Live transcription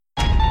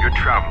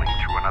traveling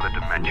through another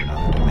dimension.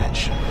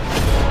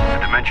 A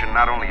dimension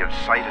not only of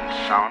sight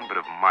and sound, but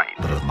of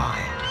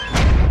mind.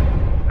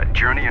 A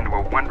journey into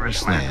a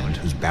wondrous land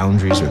whose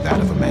boundaries are that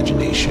of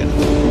imagination.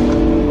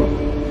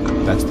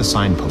 That's the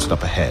signpost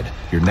up ahead.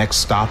 Your next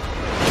stop,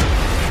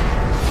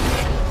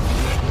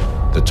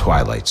 the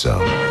Twilight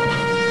Zone.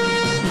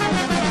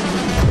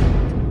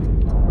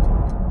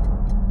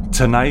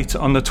 Tonight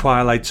on the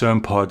Twilight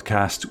Zone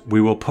podcast,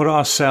 we will put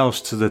ourselves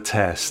to the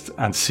test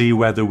and see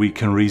whether we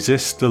can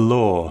resist the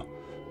lure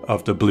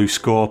of the Blue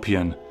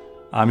Scorpion.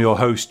 I'm your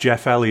host,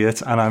 Jeff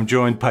Elliott, and I'm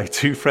joined by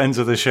two friends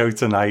of the show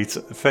tonight.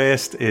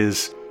 First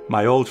is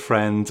my old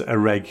friend, a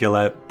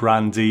regular,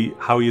 Brandy.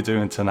 How are you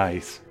doing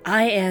tonight?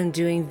 I am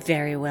doing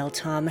very well,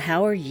 Tom.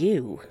 How are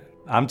you?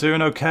 I'm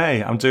doing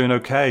okay.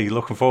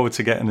 Looking forward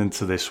to getting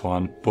into this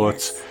one.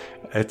 But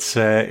yes.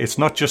 It's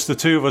not just the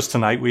two of us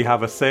tonight. We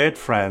have a third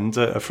friend,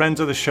 a friend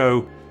of the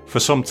show for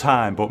some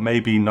time, but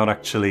maybe not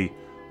actually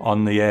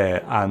on the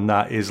air, and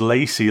that is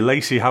Lacey.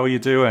 Lacey, how are you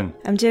doing?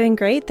 I'm doing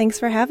great. Thanks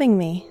for having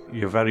me.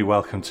 You're very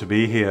welcome to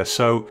be here.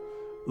 So,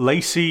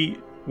 Lacey,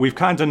 we've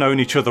kind of known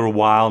each other a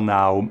while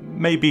now,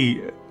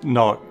 maybe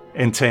not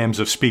in terms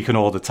of speaking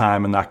all the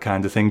time and that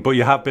kind of thing, but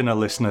you have been a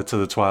listener to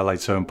the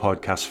Twilight Zone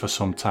podcast for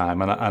some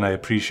time, and I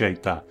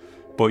appreciate that.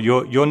 But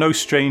you're no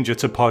stranger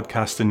to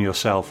podcasting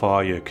yourself,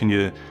 are you? Can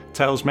you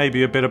tell us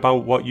maybe a bit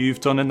about what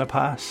you've done in the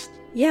past?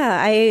 Yeah,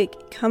 I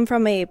come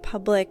from a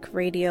public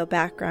radio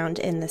background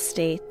in the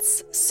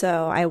States,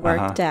 so I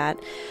worked at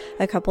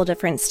a couple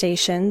different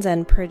stations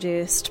and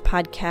produced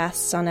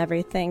podcasts on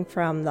everything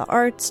from the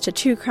arts to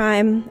true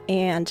crime,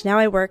 and now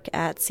I work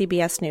at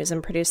CBS News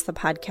and produce the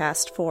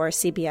podcast for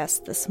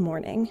CBS This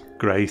Morning.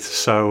 Great.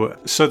 So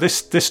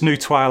this new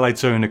Twilight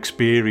Zone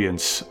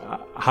experience,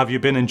 have you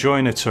been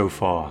enjoying it so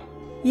far?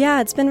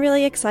 Yeah, it's been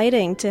really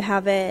exciting to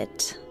have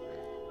it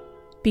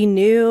be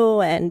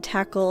new and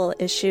tackle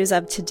issues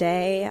of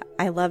today.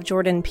 I love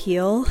Jordan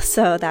Peele,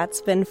 so that's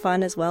been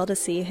fun as well to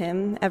see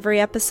him every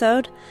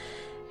episode.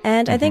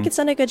 And I think it's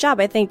done a good job.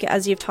 I think,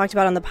 as you've talked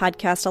about on the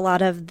podcast, a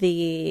lot of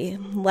the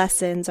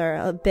lessons are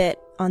a bit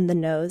on the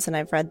nose, and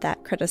I've read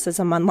that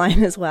criticism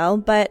online as well.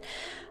 But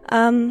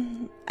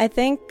I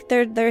think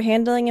they're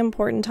handling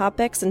important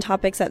topics and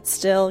topics that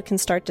still can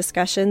start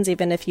discussions,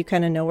 even if you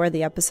kind of know where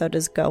the episode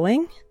is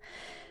going.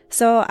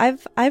 So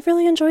I've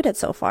really enjoyed it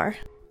so far.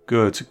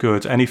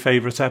 Good. Any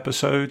favorite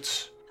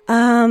episodes?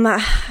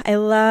 I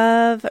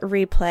love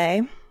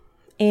Replay,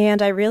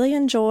 and I really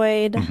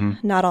enjoyed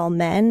Not All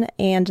Men,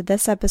 and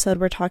this episode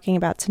we're talking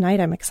about tonight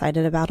I'm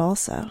excited about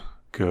also.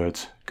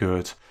 Good.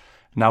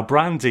 Now,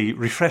 Brandy,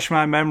 refresh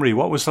my memory.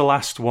 What was the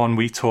last one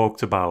we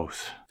talked about?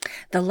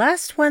 The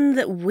last one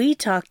that we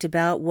talked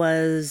about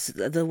was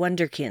The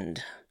Wonderkind.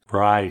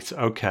 Right,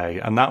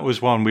 okay. And that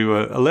was one we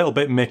were a little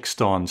bit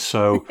mixed on.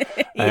 So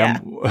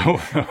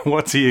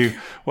what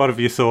have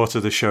you thought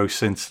of the show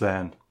since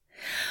then?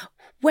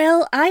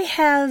 Well, I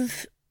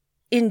have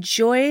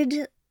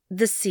enjoyed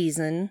the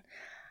season.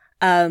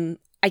 I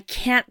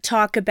can't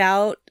talk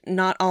about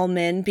Not All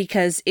Men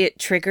because it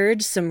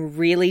triggered some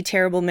really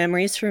terrible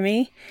memories for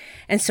me.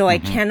 And so I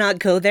cannot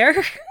go there.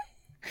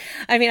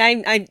 I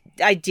mean,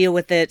 I deal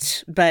with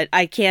it, but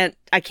I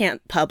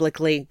can't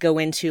publicly go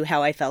into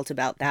how I felt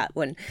about that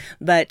one.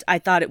 But I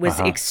thought it was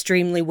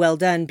extremely well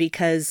done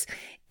because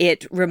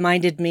it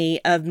reminded me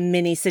of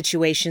many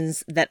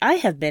situations that I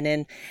have been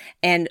in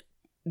and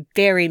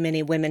very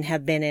many women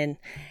have been in.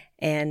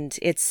 And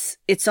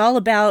it's all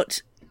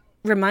about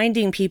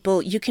reminding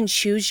people you can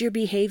choose your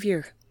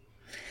behavior.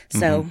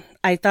 So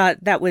I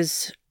thought that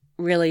was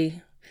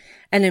really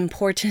an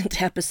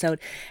important episode.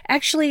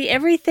 Actually,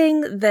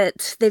 everything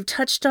that they've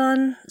touched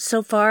on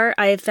so far,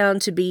 I have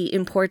found to be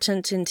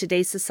important in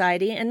today's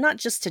society, and not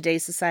just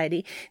today's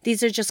society.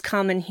 These are just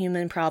common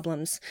human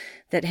problems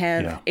that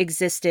have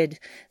existed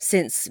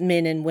since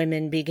men and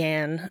women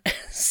began,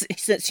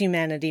 since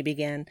humanity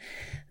began.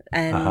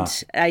 And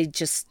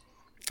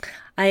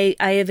I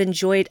have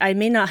enjoyed, I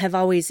may not have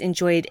always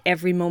enjoyed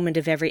every moment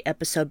of every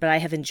episode, but I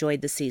have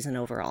enjoyed the season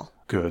overall.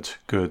 Good.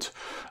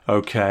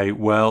 Okay,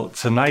 well,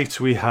 tonight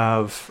we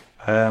have,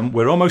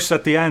 we're almost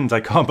at the end.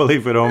 I can't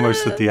believe we're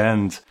almost at the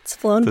end. It's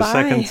flown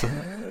by.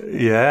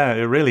 Yeah,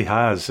 it really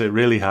has.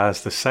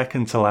 The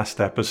second to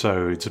last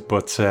episode.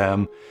 But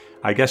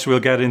I guess we'll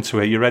get into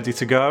it. You ready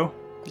to go?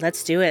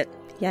 Let's do it.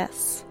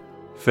 Yes.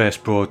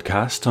 First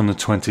broadcast on the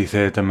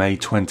 23rd of May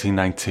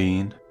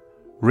 2019.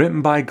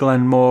 Written by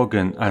Glenn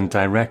Morgan and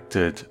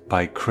directed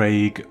by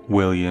Craig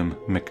William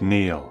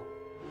McNeil.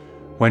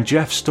 When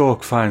Jeff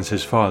Stork finds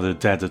his father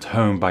dead at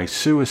home by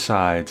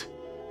suicide,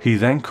 he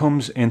then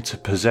comes into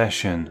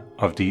possession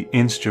of the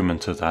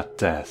instrument of that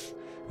death,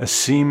 a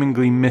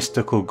seemingly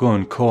mystical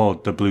gun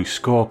called the Blue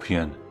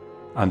Scorpion,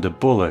 and a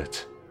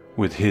bullet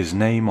with his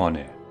name on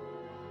it.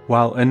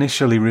 While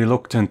initially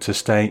reluctant to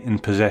stay in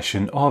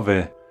possession of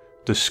it,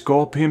 the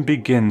Scorpion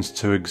begins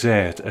to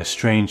exert a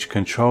strange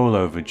control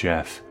over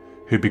Jeff,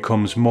 who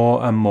becomes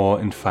more and more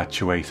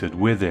infatuated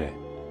with it.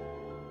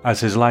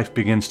 As his life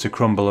begins to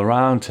crumble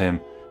around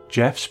him,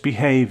 Jeff's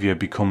behaviour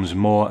becomes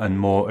more and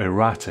more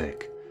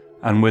erratic,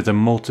 and with a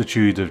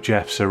multitude of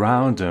Jeffs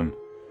around him,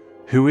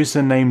 who is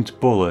the named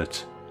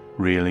bullet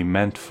really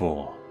meant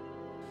for?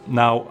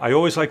 Now, I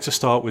always like to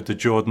start with the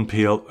Jordan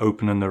Peele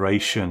opening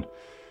narration.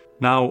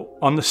 Now,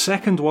 on the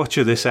second watch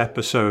of this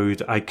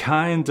episode, I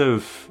kind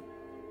of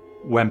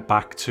went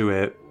back to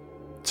it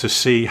to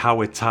see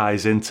how it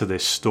ties into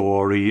this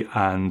story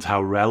and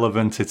how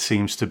relevant it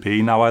seems to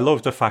be. Now, I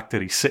love the fact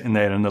that he's sitting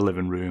there in the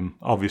living room.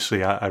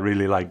 Obviously, I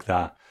really like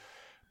that.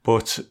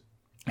 But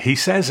he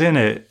says in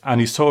it, and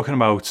he's talking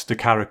about the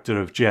character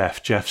of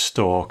Jeff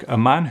Stork, a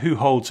man who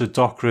holds a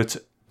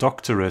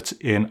doctorate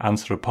in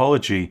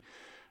anthropology,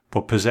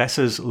 but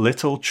possesses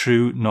little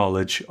true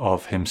knowledge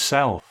of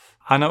himself.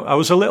 And I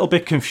was a little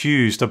bit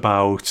confused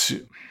about,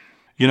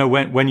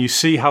 when you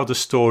see how the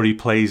story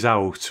plays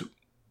out,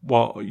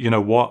 what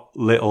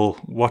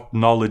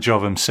knowledge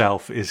of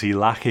himself is he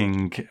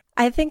lacking?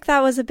 I think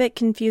that was a bit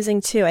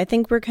confusing too. I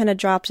think we're kind of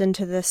dropped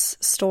into this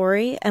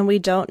story and we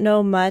don't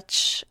know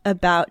much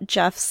about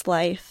Jeff's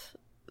life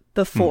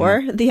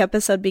before the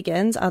episode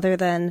begins, other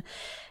than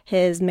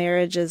his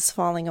marriage is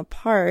falling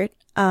apart.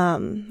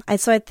 So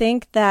I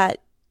think that,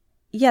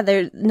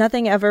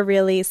 nothing ever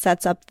really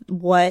sets up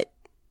what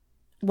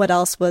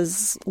else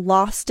was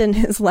lost in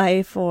his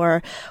life,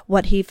 or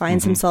what he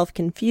finds himself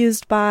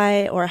confused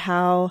by, or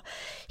how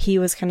he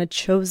was kind of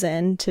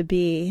chosen to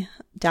be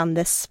down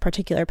this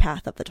particular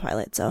path of the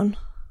Twilight Zone.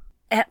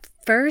 At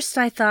first,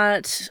 I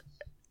thought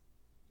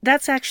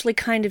that's actually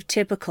kind of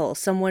typical,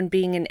 someone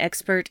being an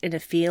expert in a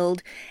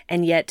field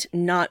and yet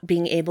not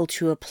being able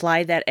to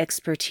apply that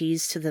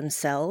expertise to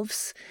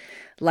themselves.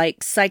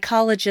 Like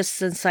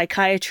psychologists and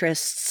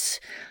psychiatrists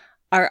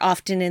are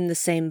often in the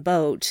same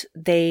boat.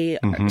 They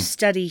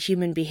study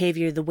human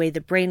behavior, the way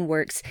the brain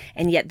works,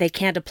 and yet they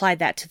can't apply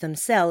that to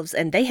themselves,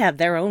 and they have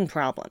their own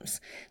problems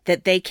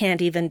that they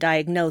can't even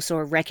diagnose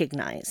or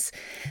recognize.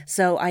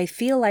 So I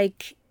feel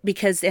like,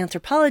 because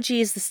anthropology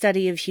is the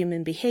study of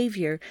human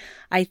behavior,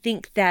 I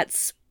think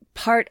that's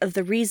part of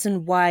the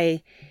reason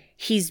why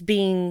he's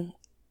being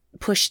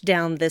pushed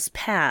down this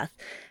path,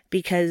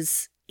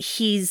 because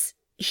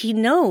he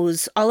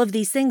knows all of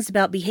these things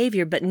about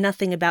behavior, but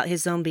nothing about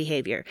his own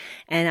behavior.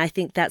 And I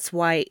think that's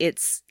why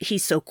he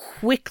so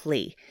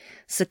quickly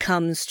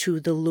succumbs to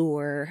the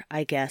lure,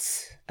 I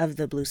guess, of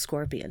the blue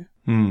scorpion.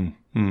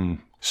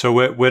 So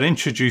we're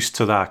introduced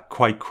to that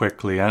quite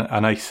quickly.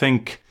 And I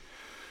think,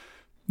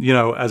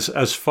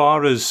 as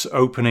far as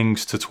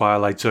openings to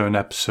Twilight Zone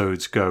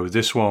episodes go,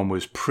 this one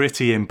was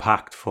pretty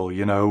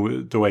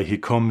impactful. The way he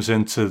comes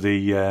into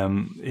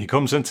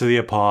the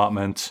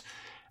apartment,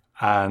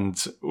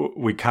 and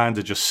we kind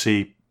of just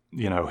see,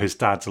 his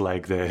dad's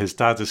leg there. His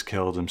dad has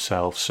killed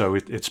himself, so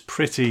it's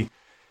pretty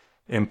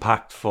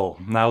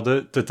impactful. Now,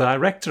 the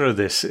director of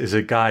this is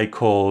a guy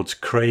called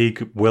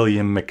Craig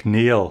William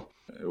McNeil.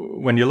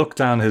 When you look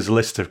down his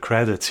list of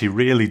credits, he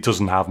really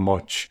doesn't have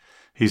much.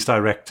 He's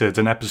directed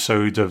an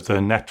episode of the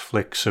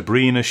Netflix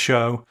Sabrina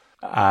show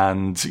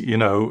and,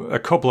 a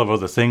couple of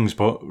other things,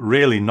 but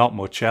really not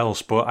much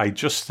else. But I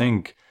just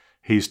think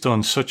he's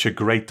done such a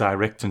great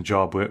directing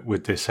job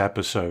with this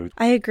episode.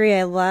 I agree.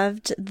 I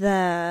loved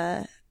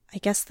the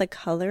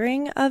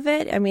coloring of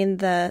it. I mean,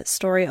 the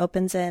story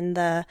opens in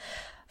the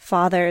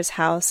father's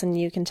house and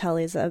you can tell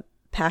he's a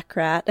pack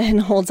rat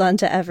and holds on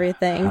to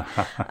everything.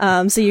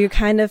 So you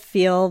kind of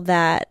feel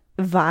that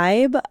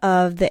vibe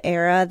of the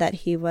era that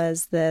he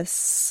was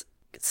this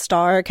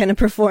star kind of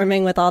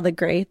performing with all the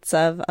greats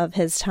of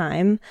his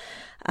time.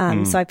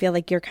 So I feel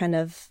like you're kind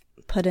of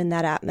put in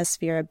that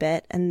atmosphere a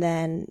bit. And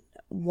then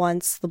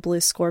once the blue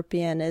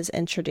scorpion is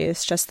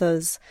introduced, just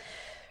those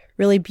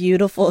really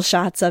beautiful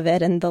shots of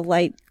it and the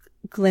light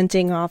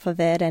glinting off of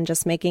it and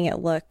just making it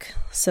look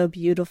so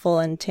beautiful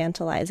and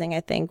tantalizing, I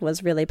think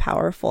was really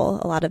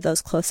powerful. A lot of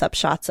those close-up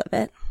shots of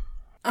it.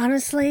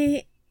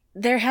 Honestly,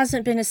 there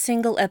hasn't been a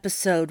single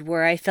episode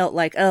where I felt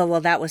like, oh, well,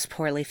 that was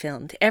poorly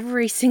filmed.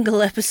 Every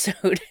single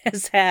episode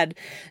has had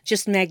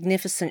just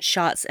magnificent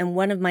shots. And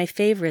one of my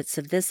favorites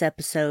of this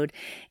episode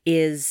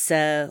is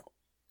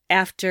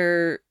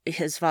after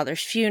his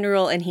father's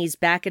funeral and he's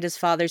back at his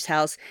father's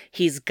house.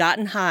 He's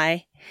gotten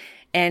high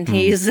and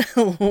he's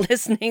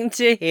listening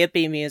to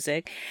hippie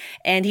music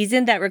and he's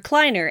in that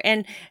recliner.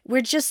 And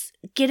we're just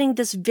getting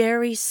this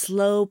very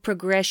slow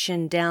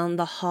progression down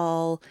the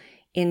hall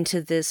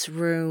into this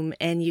room,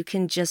 and you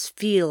can just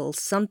feel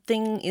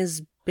something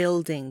is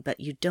building, but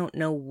you don't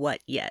know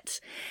what yet.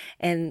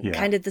 And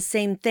kind of the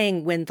same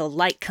thing when the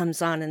light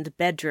comes on in the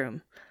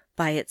bedroom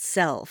by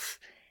itself,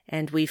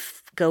 and we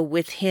go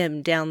with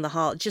him down the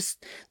hall.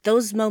 Just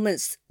those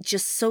moments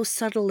just so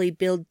subtly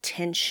build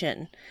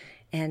tension.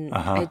 And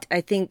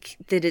I think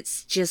that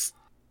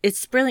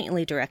it's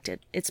brilliantly directed.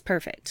 It's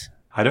perfect.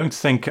 I don't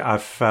think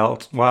I've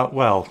felt,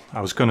 well,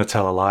 I was going to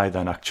tell a lie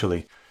then,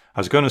 actually. I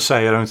was going to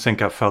say I don't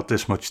think I've felt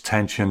this much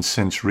tension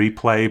since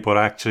Replay, but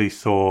I actually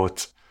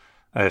thought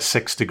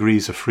 6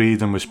 Degrees of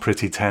Freedom was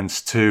pretty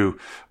tense too.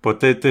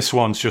 But this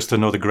one's just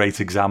another great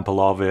example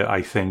of it,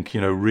 I think.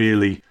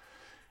 Really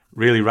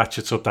really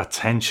ratchets up that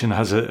tension,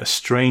 has a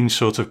strange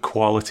sort of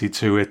quality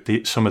to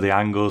it, some of the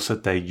angles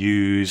that they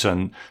use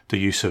and the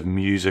use of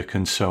music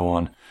and so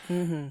on.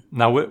 Mm-hmm.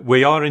 Now,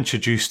 we are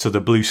introduced to the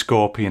Blue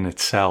Scorpion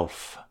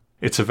itself.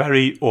 It's a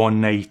very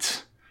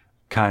ornate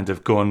kind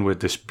of gun with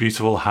this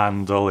beautiful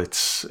handle.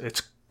 It's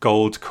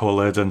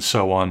gold-coloured and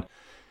so on.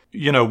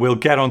 You know, we'll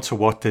get onto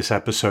what this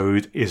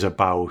episode is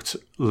about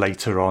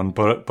later on,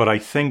 but I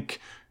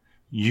think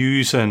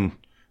using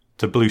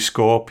the Blue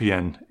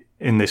Scorpion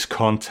in this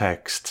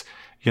context,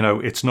 you know,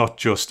 it's not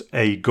just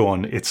a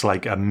gun, it's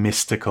like a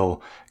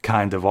mystical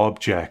kind of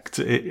object.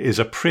 It is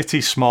a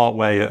pretty smart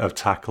way of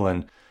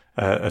tackling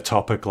a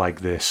topic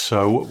like this.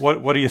 So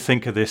what do you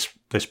think of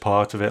this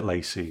part of it,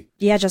 Lacey?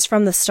 Yeah, just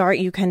from the start,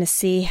 you kind of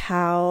see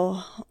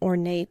how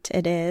ornate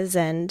it is,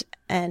 and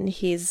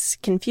he's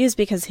confused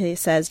because he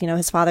says, you know,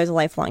 his father's a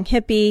lifelong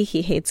hippie,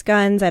 he hates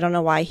guns, I don't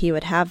know why he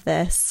would have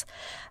this.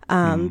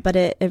 But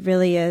it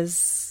really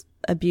is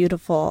a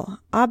beautiful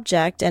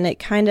object, and it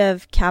kind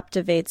of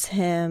captivates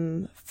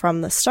him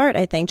from the start,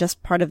 I think,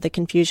 just part of the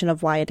confusion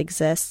of why it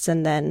exists,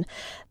 and then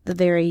the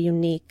very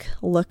unique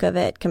look of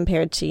it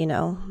compared to, you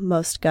know,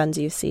 most guns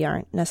you see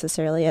aren't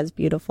necessarily as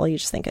beautiful. You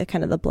just think of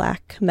kind of the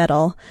black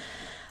metal.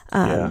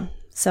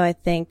 So I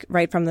think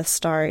right from the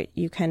start,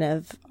 you kind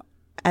of,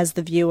 as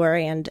the viewer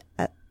and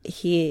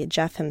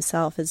Jeff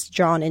himself, is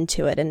drawn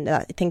into it. And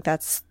I think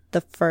that's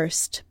the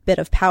first bit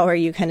of power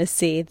you kind of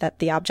see that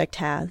the object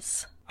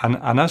has.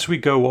 And as we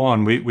go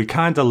on, we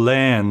kind of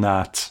learn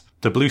that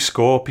the Blue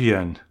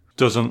Scorpion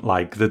doesn't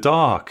like the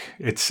dark.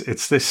 It's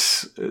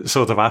this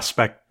sort of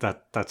aspect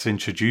that's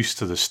introduced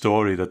to the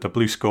story, that the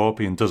Blue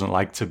Scorpion doesn't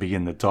like to be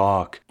in the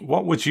dark.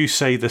 What would you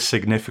say the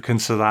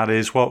significance of that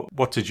is?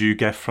 What did you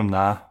get from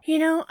that? You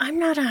know, I'm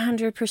not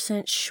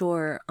 100%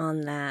 sure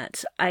on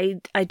that.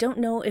 I don't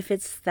know if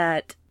it's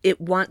that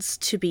it wants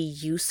to be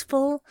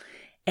useful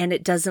and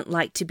it doesn't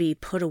like to be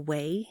put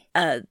away.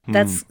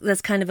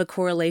 That's kind of a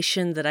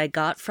correlation that I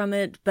got from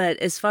it. But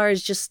as far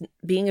as just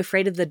being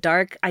afraid of the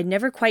dark, I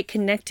never quite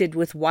connected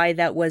with why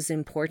that was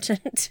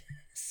important.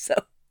 So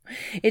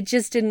it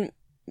just didn't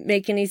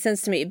make any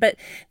sense to me. But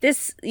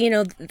this, you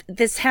know,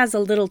 this has a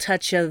little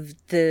touch of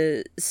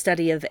the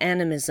study of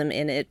animism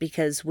in it,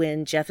 because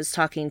when Jeff is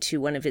talking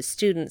to one of his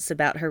students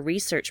about her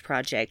research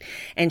project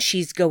and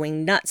she's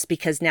going nuts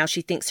because now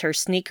she thinks her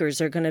sneakers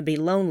are going to be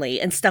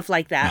lonely and stuff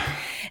like that.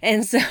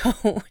 And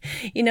so,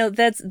 you know,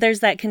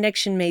 there's that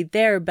connection made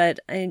there. But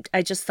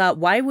I just thought,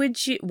 why would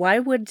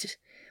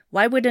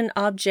an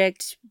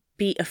object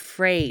be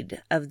afraid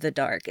of the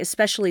dark,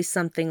 especially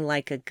something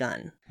like a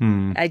gun?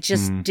 I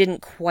just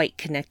didn't quite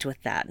connect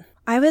with that.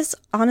 I was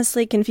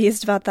honestly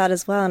confused about that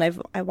as well,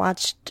 and I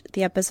watched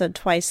the episode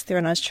twice through,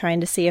 and I was trying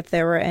to see if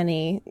there were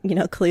any, you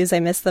know, clues I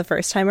missed the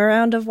first time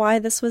around of why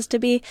this was to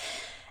be.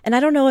 And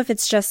I don't know if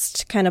it's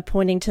just kind of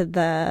pointing to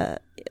the,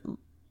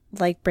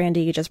 like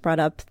Brandy, you just brought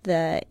up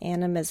the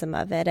animism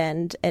of it,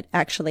 and it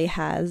actually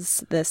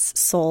has this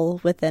soul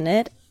within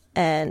it,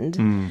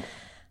 and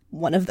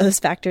one of those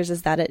factors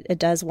is that it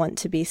does want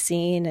to be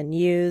seen and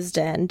used,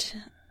 and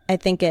I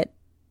think it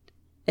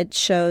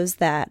shows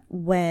that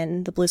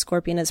when the Blue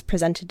Scorpion is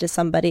presented to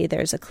somebody,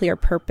 there's a clear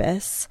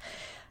purpose,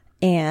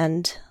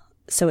 and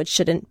so it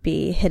shouldn't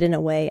be hidden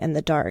away in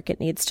the dark. It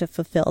needs to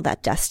fulfill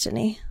that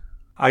destiny.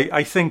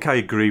 I think I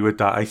agree with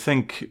that. I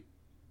think,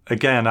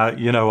 again,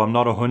 I'm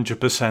not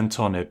 100%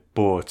 on it,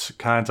 but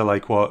kind of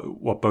like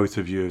what both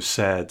of you have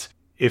said,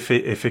 if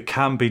it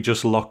can be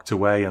just locked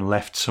away and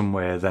left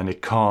somewhere, then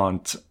it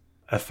can't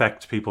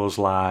affect people's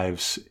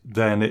lives.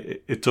 Then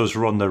it does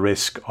run the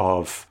risk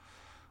of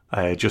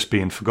just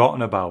being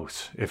forgotten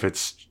about if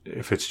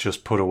it's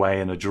just put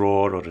away in a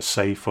drawer or a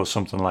safe or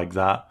something like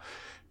that.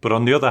 But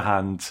on the other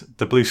hand,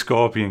 the Blue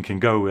Scorpion can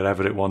go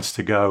wherever it wants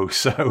to go,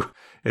 so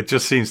it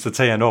just seems to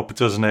turn up,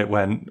 doesn't it,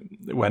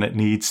 when it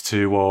needs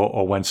to,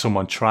 or when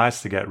someone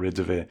tries to get rid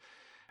of it,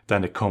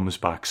 then it comes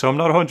back. So I'm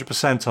not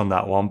 100% on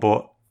that one,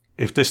 but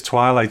if this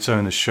Twilight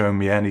Zone has shown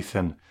me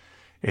anything,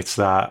 it's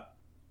that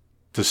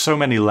there's so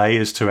many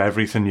layers to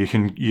everything.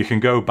 You can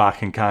go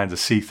back and kind of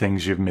see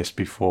things you've missed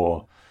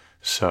before.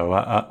 So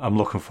I'm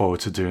looking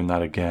forward to doing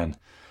that again.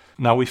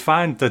 Now, we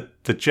find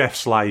that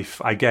Jeff's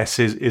life, I guess,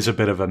 is a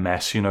bit of a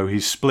mess. You know,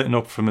 he's splitting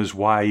up from his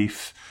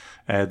wife.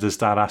 There's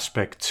that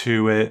aspect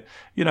to it.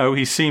 You know,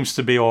 he seems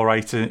to be all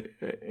right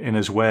in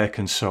his work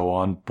and so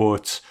on.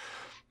 But,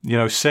 you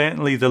know,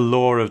 certainly the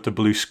lore of the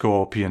Blue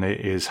Scorpion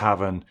is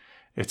having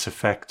its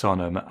effect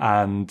on him.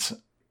 And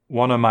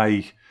one of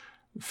my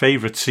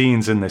favourite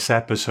scenes in this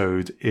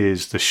episode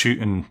is the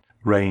shooting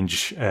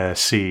range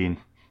scene.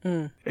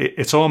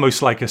 It's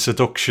almost like a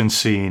seduction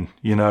scene,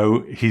 you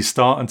know. He's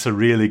starting to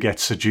really get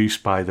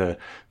seduced by the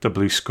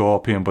Blue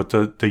Scorpion, but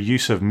the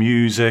use of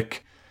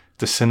music,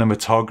 the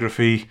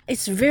cinematography.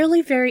 It's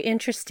really very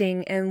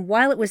interesting, and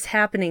while it was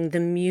happening, the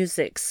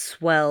music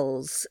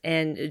swells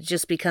and it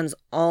just becomes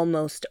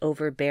almost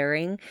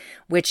overbearing,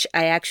 which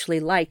I actually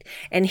liked.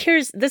 And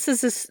this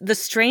is the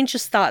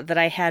strangest thought that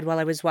I had while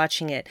I was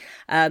watching it.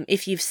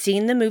 If you've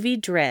seen the movie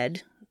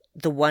Dread,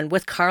 the one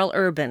with Carl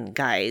Urban,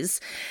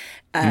 guys,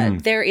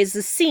 There is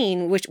a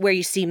scene where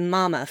you see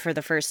Mama for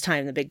the first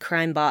time, the big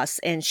crime boss,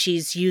 and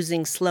she's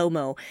using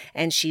slow-mo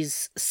and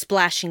she's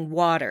splashing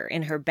water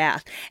in her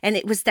bath. And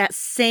it was that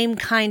same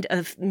kind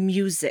of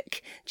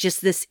music,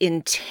 just this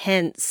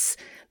intense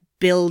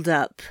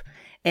build-up.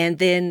 And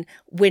then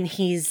when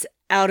he's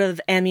out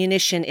of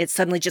ammunition, it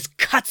suddenly just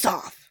cuts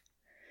off.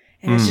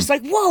 And it's just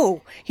like,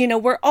 whoa,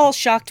 we're all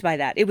shocked by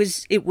that. It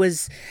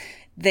was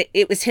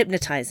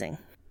hypnotizing.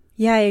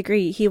 Yeah, I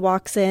agree. He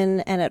walks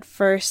in, and at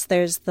first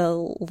there's the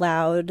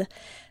loud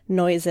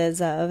noises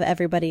of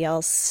everybody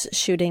else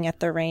shooting at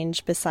the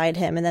range beside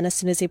him. And then as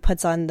soon as he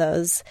puts on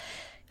those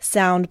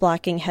sound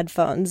blocking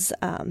headphones,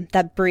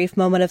 that brief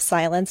moment of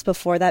silence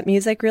before that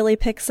music really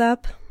picks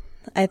up,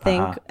 I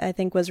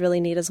think was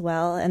really neat as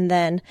well. And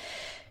then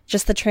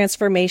just the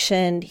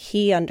transformation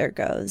he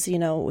undergoes,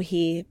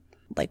 he,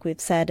 like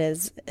we've said,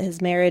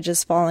 his marriage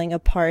is falling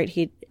apart.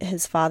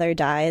 His father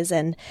dies,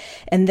 and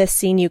in this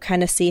scene you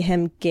kind of see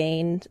him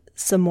gain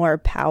some more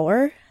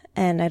power.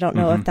 And I don't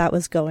know if that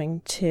was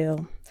going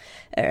to,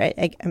 or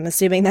I'm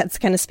assuming that's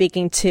kind of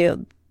speaking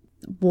to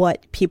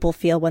what people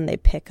feel when they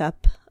pick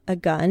up a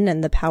gun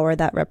and the power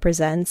that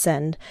represents.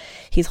 And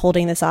he's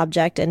holding this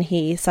object, and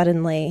he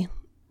suddenly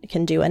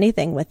can do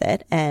anything with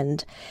it.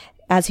 And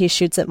as he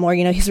shoots it more,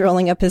 he's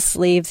rolling up his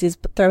sleeves, he's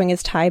throwing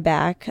his tie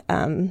back.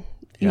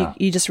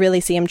 You just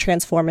really see him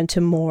transform into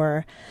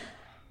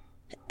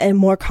a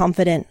more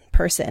confident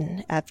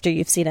person after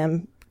you've seen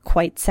him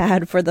quite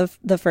sad for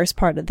the first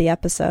part of the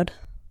episode.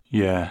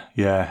 Yeah.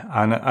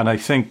 And I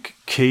think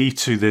key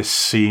to this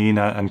scene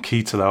and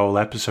key to the whole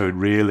episode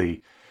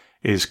really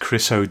is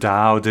Chris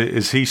O'Dowd.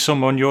 Is he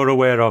someone you're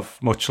aware of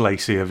much,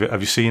 Lacey?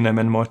 Have you seen him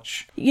in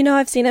much?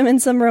 I've seen him in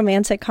some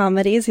romantic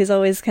comedies. He's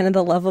always kind of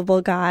the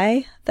lovable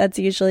guy. That's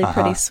usually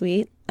pretty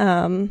sweet.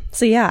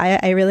 So yeah,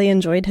 I really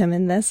enjoyed him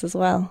in this as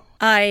well.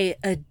 I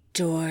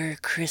adore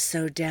Chris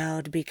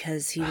O'Dowd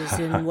because he was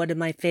in one of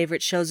my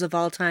favorite shows of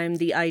all time,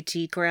 The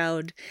IT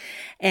Crowd.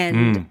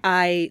 And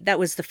that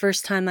was the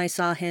first time I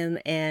saw him,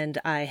 and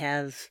I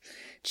have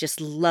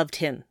just loved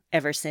him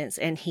ever since.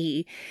 And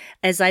he,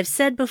 as I've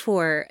said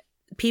before,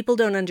 people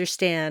don't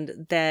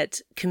understand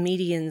that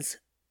comedians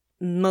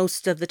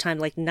most of the time,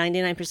 like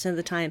 99% of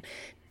the time,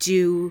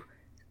 do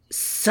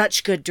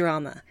such good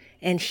drama.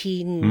 And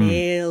he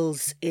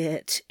nails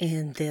it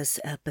in this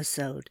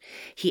episode.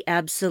 He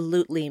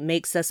absolutely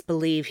makes us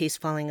believe he's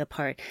falling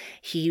apart.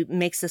 He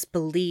makes us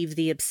believe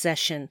the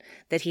obsession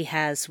that he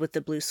has with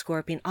the blue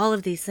scorpion. All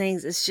of these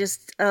things, it's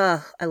just,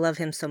 I love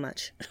him so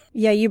much.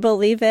 Yeah, you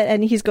believe it,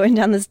 and he's going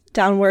down this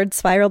downward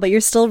spiral, but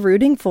you're still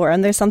rooting for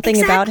him. There's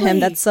something about him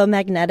that's so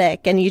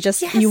magnetic, and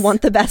you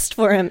want the best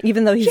for him,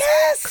 even though he's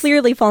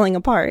clearly falling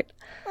apart.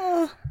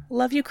 Oh,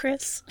 love you,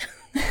 Chris.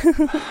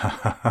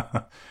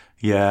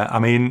 Yeah, I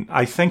mean,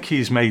 I think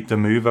he's made the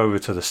move over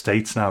to the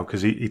States now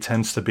because he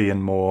tends to be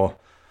in more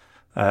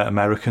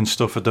American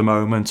stuff at the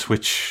moment,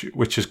 which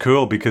is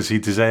cool because he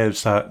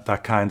deserves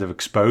that kind of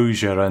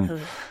exposure.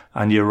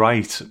 And you're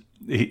right,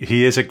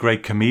 he is a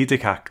great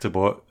comedic actor,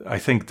 but I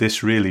think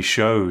this really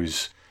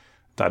shows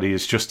that he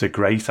is just a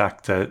great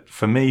actor.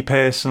 For me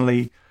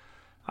personally,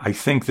 I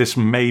think this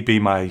may be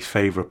my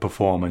favourite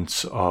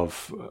performance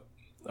of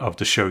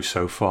the show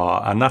so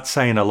far. And that's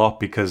saying a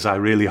lot because I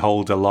really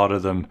hold a lot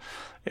of them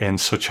in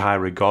such high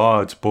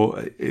regard,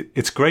 but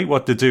it's great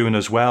what they're doing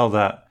as well,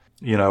 that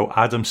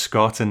Adam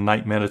Scott in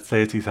Nightmare at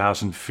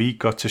 30,000 Feet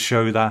got to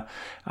show that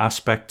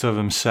aspect of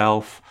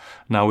himself.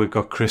 Now we've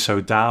got Chris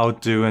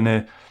O'Dowd doing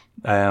it.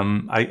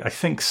 I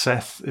think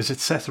Seth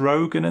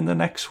Rogen in the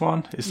next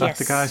one? Is that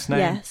the guy's name?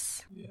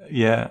 Yes.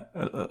 Yeah,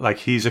 like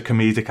he's a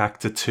comedic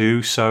actor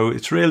too, so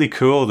it's really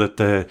cool that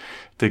they're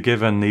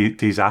giving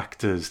these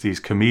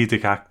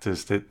comedic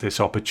actors this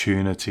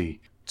opportunity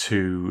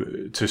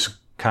to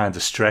kind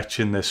of stretch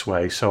in this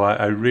way. So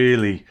I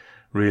really,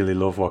 really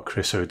love what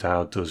Chris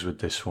O'Dowd does with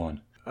this one.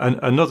 And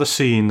another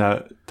scene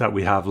that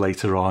we have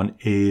later on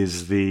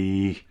is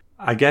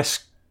I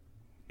guess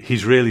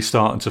he's really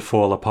starting to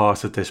fall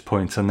apart at this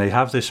point, and they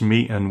have this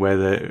meeting where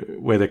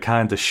they're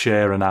kind of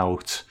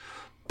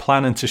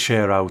planning to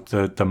share out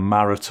the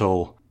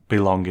marital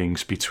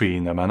belongings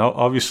between them. And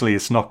obviously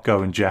it's not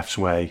going Jeff's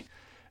way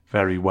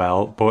very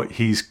well, but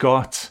he's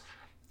got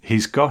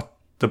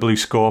the blue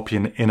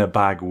scorpion in a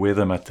bag with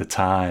him at the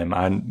time,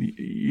 and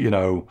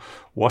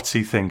what's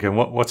he thinking?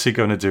 What's he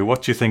going to do?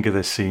 What do you think of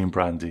this scene,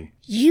 Brandy?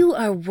 You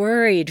are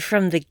worried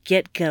from the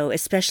get-go,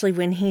 especially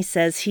when he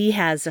says he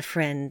has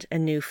a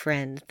new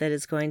friend that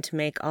is going to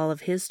make all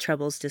of his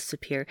troubles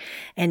disappear.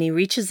 And he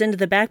reaches into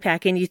the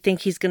backpack and you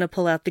think he's going to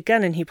pull out the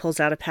gun, and he pulls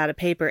out a pad of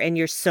paper, and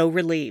you're so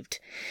relieved.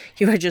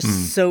 You are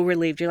just so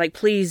relieved. You're like,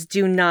 please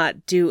do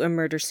not do a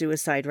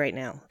murder-suicide right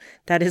now.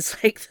 That is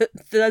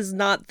that's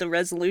not the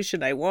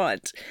resolution I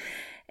want.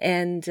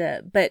 And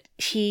but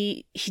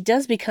he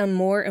does become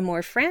more and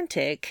more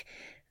frantic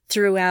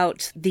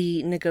throughout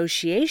the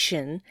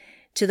negotiation,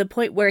 to the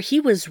point where he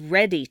was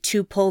ready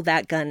to pull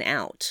that gun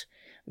out.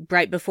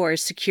 Right before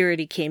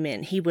security came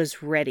in, he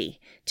was ready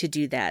to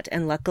do that.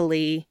 And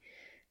luckily,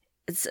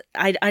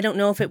 I don't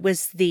know if it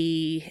was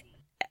the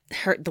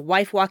the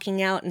wife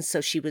walking out, and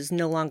so she was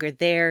no longer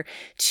there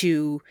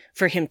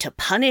for him to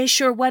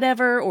punish or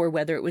whatever, or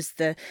whether it was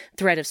the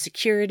threat of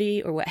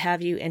security or what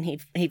have you, and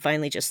he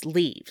finally just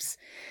leaves.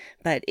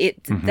 But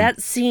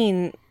that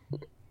scene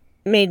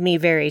made me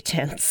very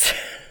tense.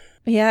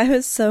 Yeah, I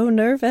was so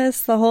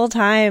nervous the whole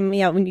time.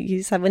 Yeah, when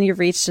you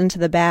reached into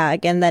the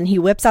bag, and then he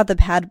whips out the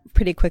pad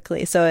pretty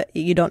quickly, so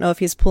you don't know if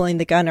he's pulling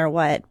the gun or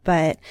what,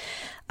 but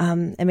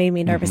it made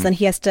me nervous. And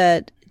he has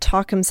to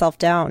talk himself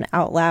down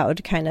out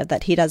loud, kind of,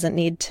 that he doesn't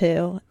need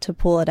to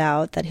pull it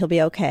out, that he'll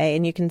be okay.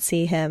 And you can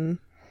see him.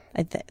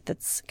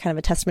 That's kind of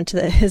a testament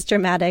to his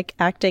dramatic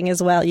acting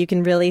as well. You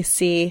can really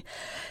see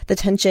the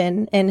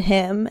tension in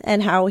him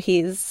and how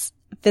he's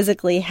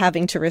physically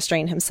having to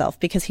restrain himself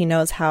because he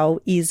knows how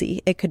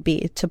easy it could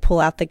be to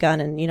pull out the gun.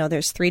 And,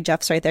 there's 3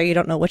 Jeffs right there. You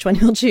don't know which one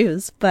he'll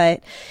choose,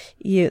 but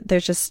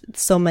there's just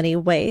so many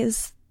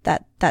ways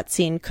that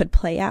scene could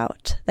play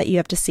out that you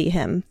have to see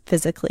him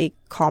physically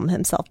calm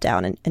himself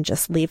down and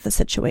just leave the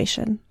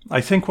situation.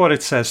 I think what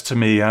it says to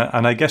me,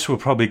 and I guess we'll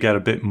probably get a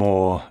bit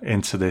more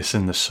into this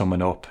in the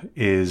summing up,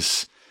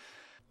 is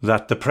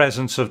that the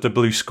presence of the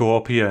Blue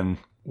Scorpion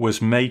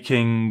was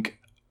making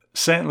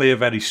certainly a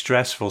very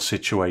stressful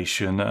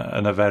situation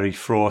and a very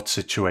fraught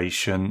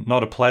situation,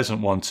 not a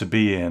pleasant one to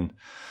be in,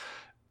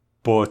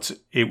 but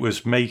it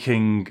was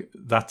making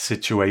that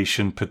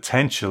situation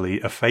potentially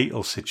a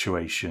fatal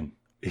situation.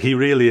 He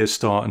really is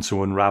starting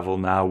to unravel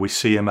now. We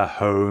see him at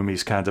home.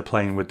 He's kind of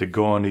playing with the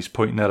gun. He's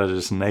pointing it at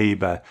his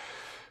neighbour.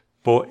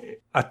 But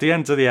at the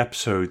end of the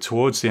episode,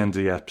 towards the end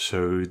of the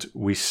episode,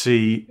 we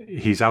see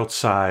he's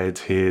outside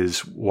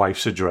his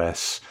wife's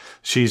address.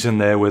 She's in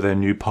there with her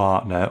new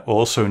partner,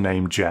 also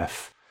named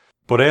Jeff.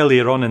 But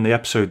earlier on in the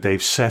episode,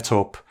 they've set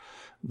up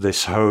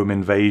this home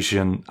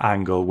invasion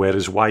angle where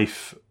his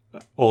wife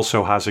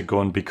also has a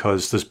gun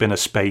because there's been a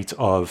spate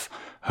of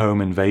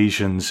home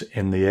invasions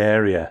in the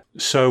area.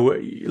 So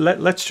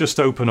let's just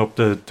open up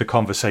the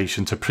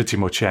conversation to pretty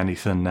much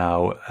anything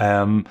now.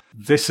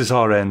 This is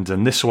our end,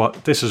 and this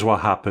is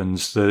what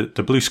happens.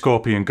 The Blue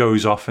Scorpion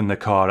goes off in the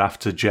car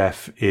after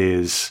Jeff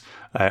is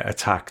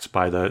attacked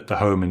by the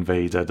home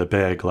invader, the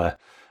burglar.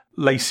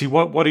 Lacey,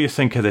 what do you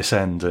think of this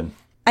ending?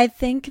 I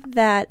think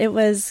that it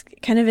was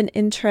kind of an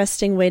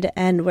interesting way to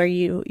end, where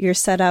you're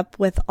set up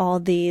with all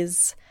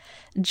these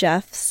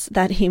Jeffs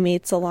that he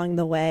meets along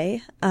the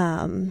way.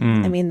 I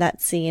mean,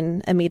 that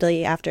scene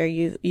immediately after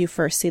you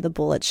first see the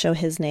bullets show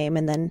his name,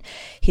 and then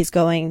he's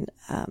going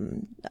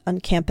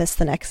on campus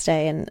the next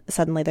day, and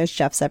suddenly there's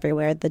Jeffs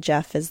everywhere. The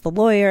Jeff is the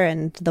lawyer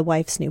and the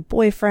wife's new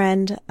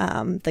boyfriend,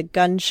 the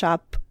gun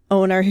shop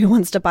owner who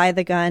wants to buy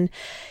the gun.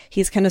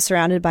 He's kind of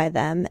surrounded by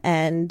them,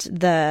 and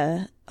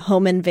the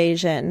home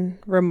invasion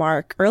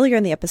remark earlier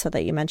in the episode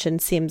that you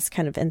mentioned seems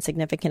kind of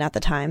insignificant at the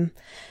time.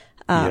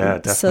 Yeah,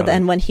 definitely. So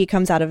then when he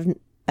comes out of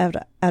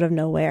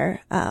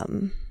nowhere,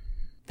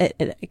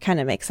 it kind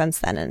of makes sense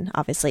then. And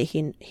obviously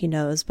he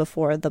knows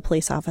before the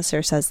police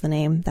officer says the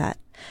name that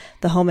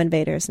the home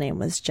invader's name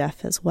was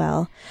Jeff as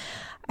well.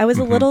 I was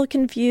a little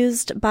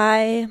confused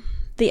by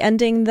the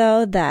ending,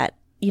 though, that,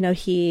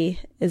 he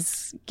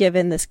is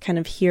given this kind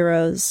of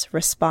hero's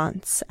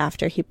response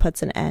after he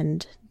puts an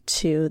end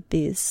to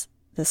the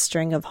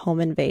string of home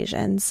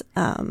invasions.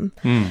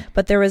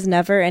 But there was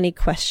never any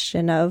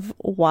question of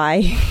why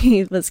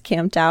he was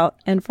camped out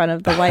in front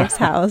of the wife's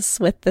house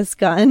with this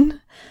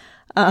gun.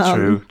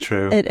 True.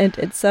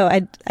 So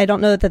I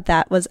don't know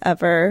that was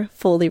ever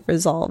fully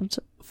resolved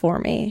for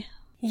me.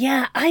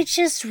 Yeah, I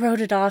just wrote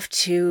it off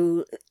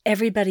to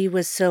everybody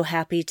was so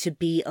happy to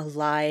be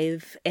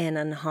alive and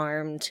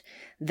unharmed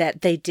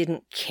that they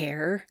didn't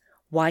care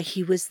why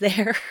he was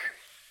there.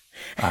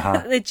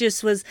 It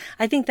just was,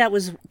 I think that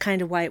was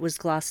kind of why it was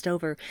glossed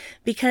over,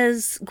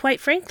 because quite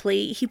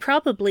frankly, he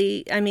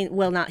probably,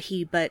 not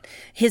he, but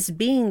his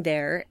being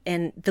there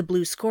and the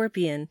Blue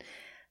Scorpion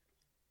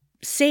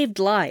saved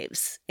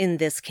lives in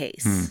this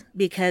case,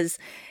 because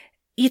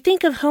you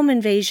think of home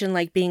invasion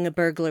like being a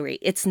burglary.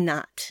 It's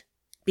not,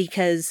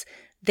 because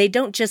they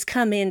don't just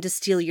come in to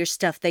steal your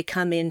stuff. They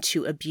come in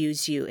to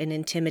abuse you and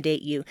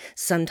intimidate you,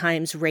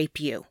 sometimes rape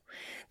you.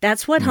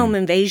 That's what home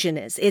invasion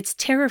is. It's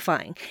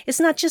terrifying.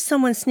 It's not just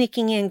someone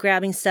sneaking in,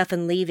 grabbing stuff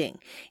and leaving.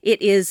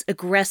 It is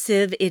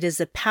aggressive. It is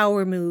a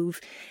power move,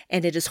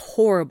 and it is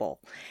horrible.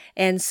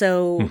 And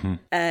so,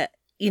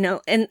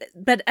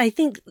 but I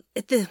think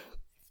at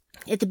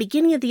the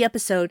beginning of the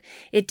episode,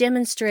 it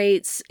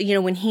demonstrates,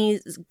 when he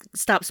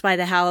stops by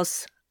the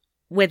house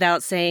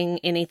without saying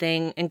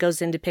anything and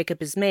goes in to pick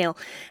up his mail,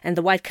 and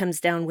the wife comes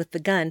down with the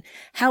gun,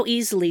 how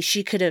easily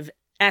she could have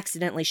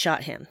accidentally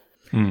shot him.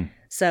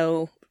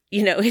 So,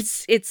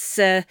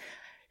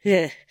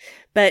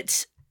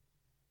 but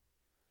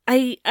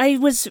I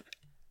was,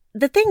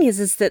 the thing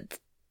is that,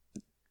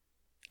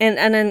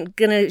 and I'm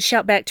going to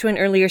shout back to an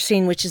earlier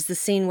scene, which is the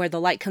scene where the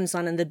light comes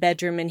on in the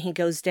bedroom and he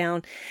goes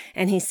down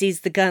and he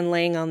sees the gun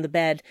laying on the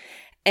bed.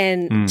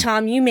 And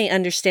Tom, you may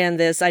understand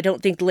this. I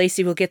don't think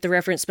Lacey will get the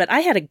reference, but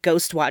I had a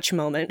ghost watch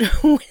moment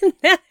when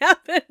that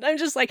happened. I'm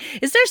just like,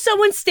 is there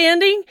someone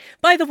standing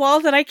by the wall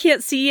that I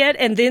can't see yet?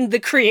 And then the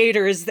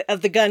creator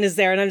of the gun is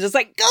there. And I'm just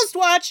like, ghost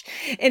watch.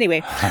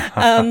 Anyway,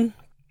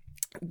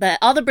 but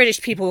all the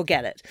British people will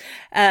get it.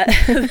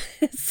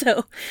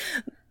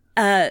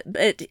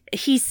 But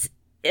he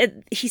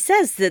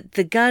says that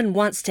the gun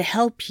wants to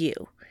help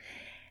you.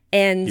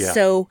 And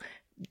so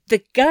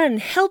the gun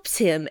helps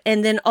him,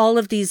 and then all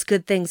of these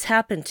good things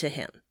happen to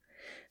him.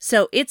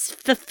 So it's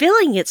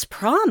fulfilling its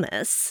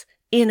promise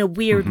in a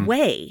weird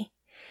way.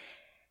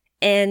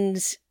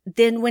 And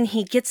then when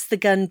he gets the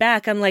gun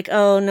back, I'm like,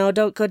 oh no,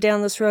 don't go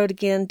down this road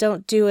again.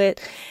 Don't do it.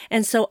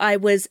 And so I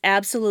was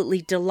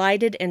absolutely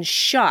delighted and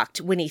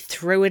shocked when he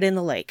threw it in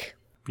the lake.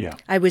 Yeah.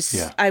 I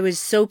was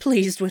so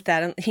pleased with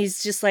that. And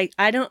he's just like,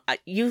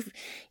 you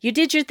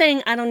did your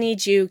thing. I don't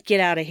need you. Get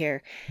out of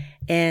here.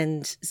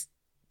 And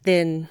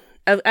then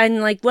I'm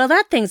like, well,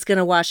 that thing's going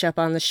to wash up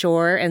on the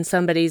shore and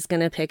somebody's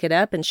going to pick it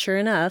up. And sure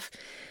enough,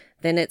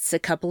 then it's a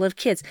couple of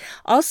kids.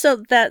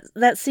 Also,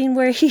 that scene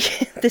where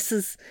this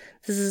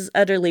is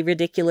utterly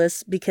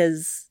ridiculous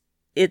because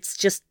it's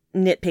just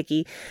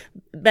nitpicky,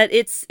 but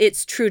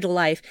it's true to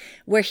life,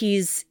 where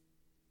he's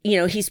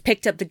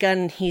picked up the gun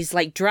and he's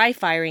like dry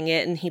firing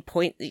it, and he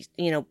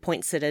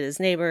points it at his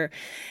neighbor,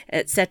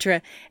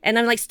 etc. And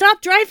I'm like,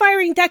 stop dry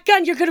firing that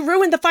gun. You're going to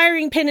ruin the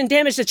firing pin and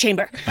damage the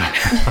chamber.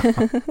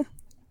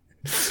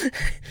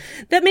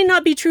 That may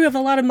not be true of a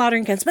lot of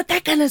modern guns, but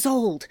that gun is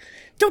old.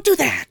 Don't do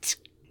that.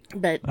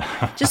 But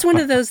just one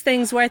of those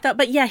things where I thought,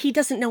 but yeah, he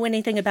doesn't know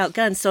anything about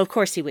guns, so of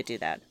course he would do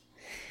that.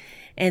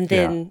 And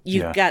then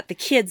you've got the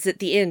kids at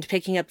the end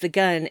picking up the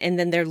gun, and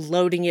then they're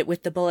loading it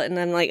with the bullet, and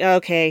I'm like,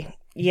 okay,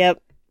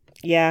 yep,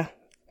 yeah,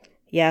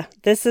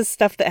 this is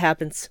stuff that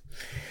happens.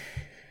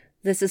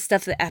 This is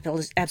stuff that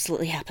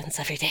absolutely happens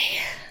every day.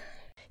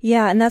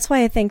 Yeah, and that's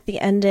why I think the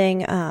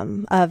ending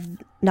of,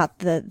 not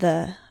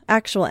the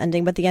actual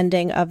ending, but the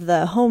ending of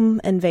the home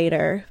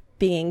invader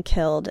being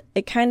killed,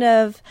 it kind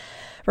of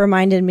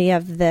reminded me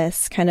of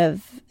this kind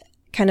of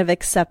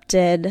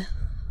accepted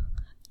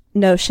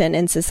notion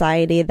in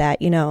society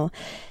that,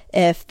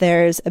 if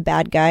there's a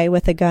bad guy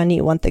with a gun,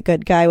 you want the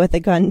good guy with a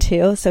gun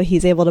too. So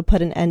he's able to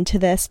put an end to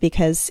this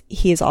because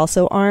he's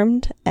also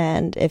armed.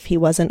 And if he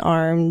wasn't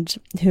armed,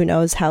 who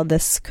knows how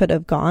this could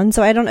have gone.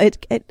 So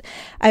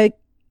I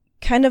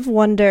kind of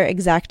wonder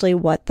exactly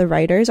what the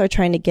writers are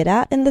trying to get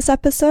at in this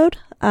episode.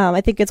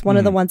 I think it's one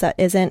of the ones that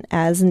isn't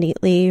as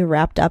neatly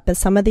wrapped up as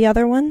some of the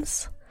other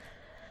ones.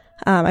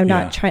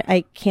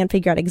 I can't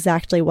figure out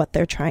exactly what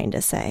they're trying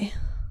to say.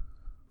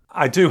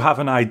 I do have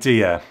an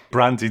idea.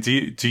 Brandy,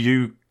 do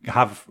you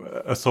have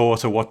a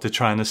thought of what they're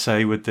trying to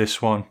say with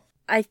this one?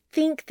 I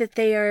think that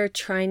they are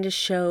trying to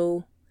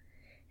show,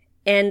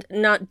 and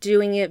not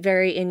doing it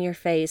very in your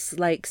face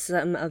like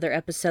some other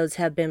episodes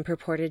have been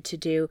purported to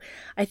do.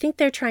 I think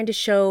they're trying to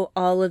show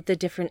all of the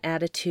different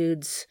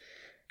attitudes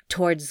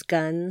towards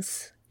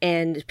guns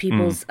and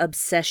people's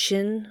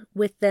obsession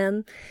with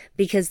them,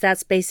 because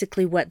that's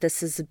basically what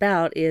this is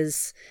about,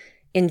 is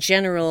in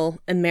general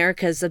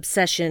America's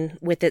obsession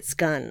with its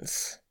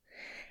guns,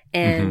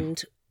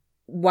 and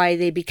why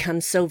they become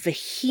so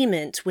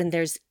vehement when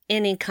there's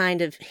any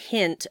kind of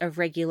hint of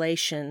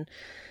regulation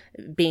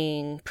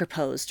being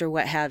proposed or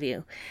what have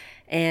you.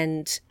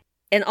 And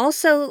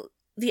also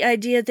the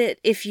idea that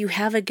if you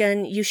have a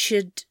gun, you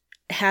should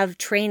have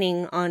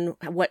training on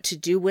what to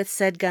do with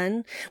said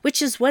gun,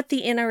 which is what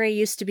the NRA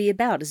used to be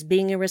about, is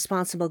being a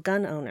responsible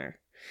gun owner.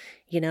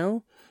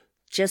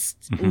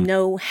 Just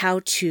know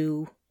how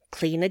to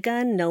clean a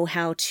gun, know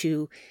how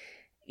to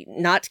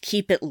not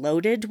keep it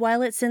loaded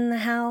while it's in the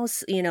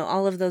house,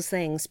 all of those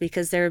things,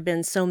 because there have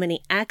been so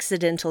many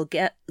accidental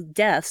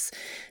deaths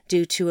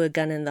due to a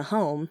gun in the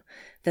home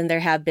than there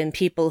have been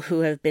people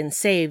who have been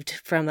saved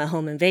from a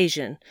home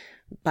invasion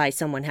by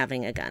someone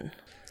having a gun.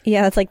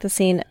 Yeah, it's like the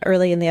scene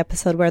early in the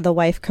episode where the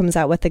wife comes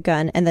out with a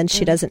gun and then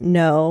she doesn't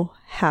know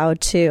how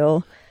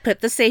to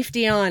put the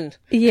safety on.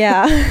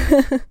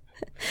 Yeah.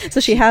 So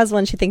she has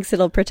one, she thinks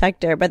it'll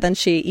protect her, but then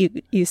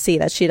you see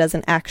that she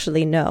doesn't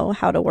actually know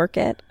how to work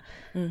it.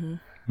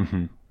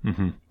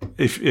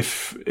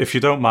 If you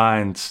don't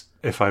mind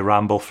if I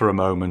ramble for a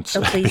moment.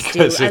 Oh, please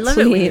do. I love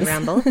it when you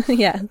ramble.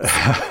 Yeah.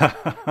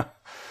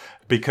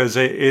 Because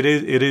it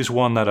is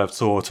one that I've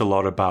thought a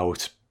lot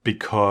about,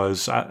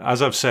 because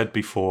as I've said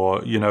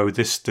before,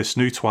 this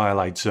new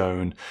Twilight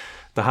Zone,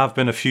 there have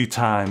been a few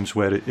times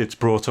where it's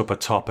brought up a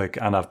topic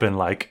and I've been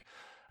like,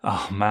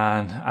 oh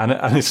man,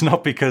 and it's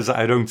not because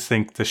I don't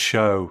think the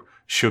show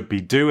should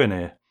be doing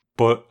it,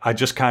 but I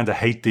just kind of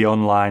hate the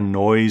online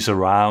noise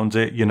around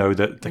it,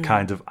 the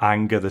kind of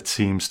anger that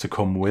seems to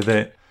come with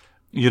it.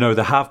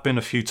 There have been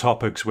a few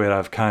topics where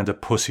I've kind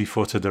of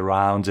pussyfooted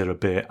around it a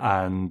bit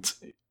and,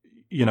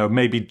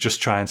 maybe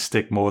just try and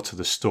stick more to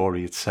the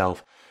story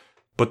itself.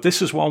 But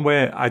this is one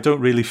where I don't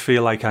really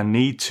feel like I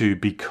need to,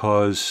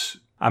 because,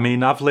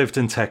 I've lived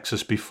in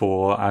Texas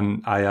before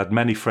and I had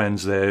many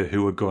friends there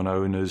who were gun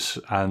owners,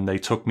 and they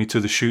took me to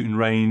the shooting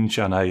range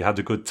and I had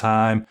a good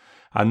time.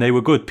 And they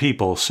were good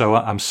people, so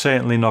I'm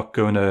certainly not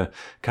going to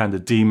kind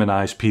of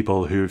demonize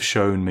people who've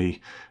shown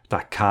me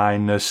that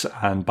kindness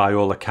and by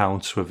all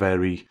accounts were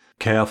very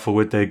careful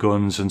with their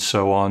guns and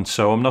so on.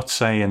 So I'm not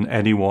saying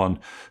anyone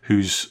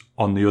who's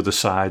on the other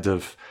side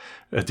of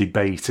a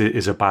debate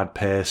is a bad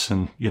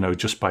person,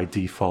 just by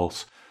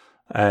default.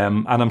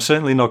 And I'm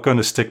certainly not going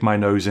to stick my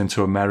nose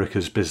into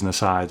America's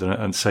business either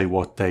and say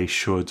what they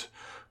should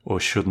or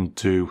shouldn't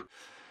do.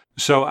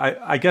 So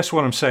I guess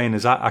what I'm saying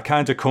is I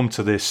kind of come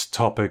to this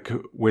topic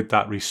with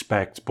that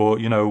respect.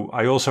 But,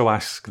 I also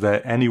ask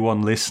that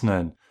anyone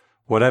listening,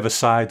 whatever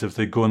side of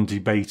the gun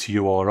debate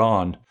you are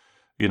on,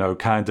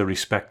 kind of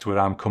respect where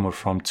I'm coming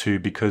from too,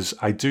 because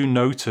I do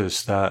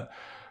notice that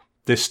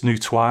this new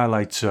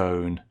Twilight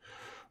Zone,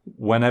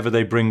 whenever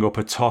they bring up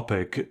a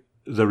topic,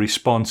 the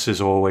response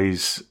is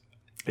always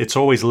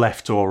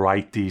left or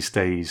right these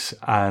days.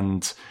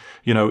 And,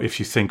 if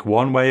you think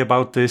one way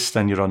about this,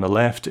 then you're on the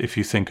left. If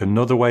you think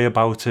another way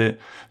about it,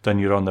 then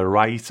you're on the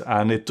right.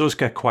 And it does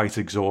get quite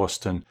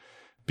exhausting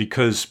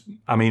because,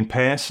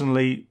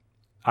 personally,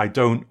 I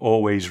don't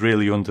always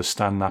really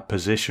understand that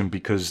position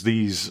because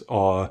these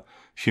are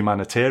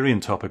humanitarian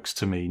topics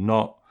to me,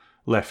 not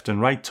left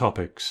and right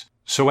topics.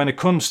 So when it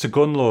comes to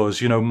gun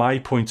laws, my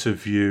point of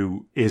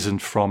view isn't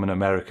from an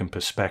American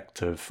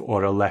perspective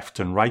or a left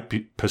and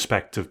right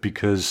perspective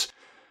because,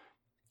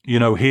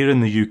 here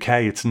in the UK,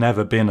 it's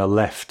never been a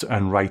left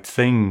and right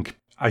thing.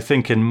 I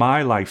think in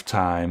my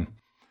lifetime,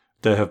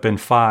 there have been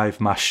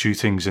 5 mass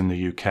shootings in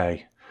the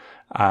UK.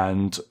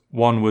 And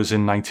one was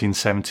in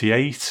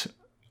 1978,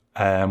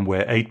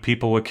 where 8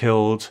 people were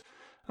killed.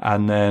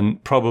 And then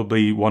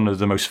probably one of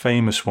the most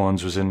famous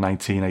ones was in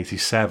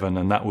 1987,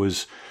 and that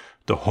was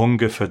the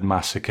Hungerford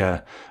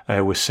massacre,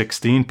 where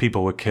 16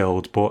 people were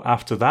killed. But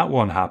after that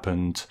one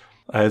happened,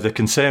 the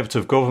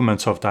Conservative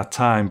government of that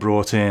time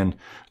brought in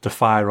the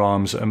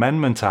Firearms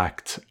Amendment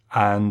Act,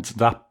 and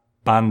that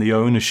banned the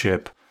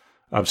ownership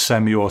of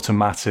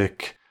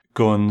semi-automatic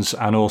guns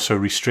and also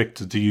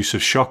restricted the use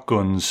of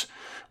shotguns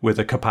with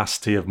a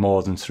capacity of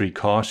more than 3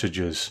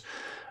 cartridges.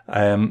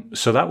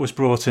 So that was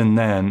brought in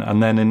then.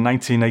 And then in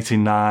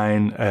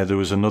 1989, there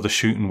was another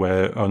shooting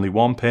where only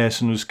 1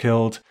 person was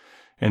killed.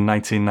 In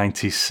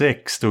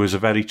 1996, there was a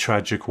very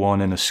tragic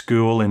one in a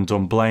school in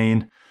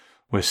Dunblane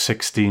where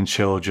 16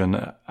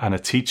 children and a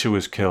teacher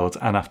was killed.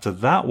 And after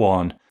that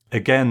one,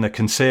 again, the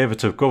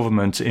Conservative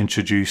government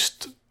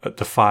introduced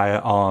the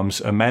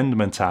Firearms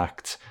Amendment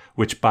Act,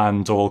 which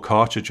banned all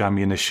cartridge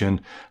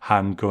ammunition,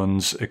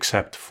 handguns,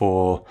 except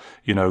for,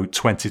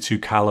 22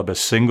 caliber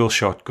single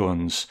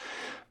shotguns.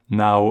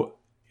 Now,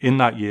 in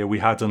that year, we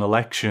had an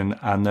election,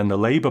 and then the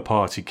Labour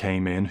Party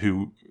came in,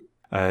 who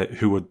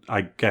would,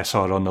 I guess,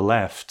 are on the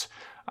left,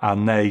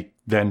 and they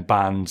then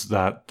banned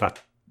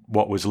that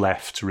what was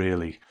left,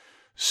 really.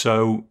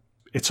 So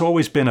it's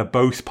always been a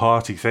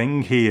both-party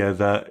thing here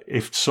that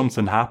if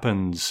something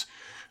happens,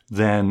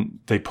 then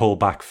they pull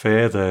back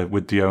further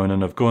with the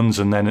owning of guns.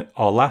 And then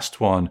our last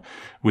one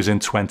was in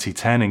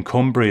 2010 in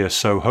Cumbria,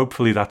 so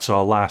hopefully that's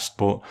our last,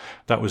 but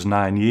that was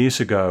 9 years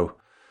ago.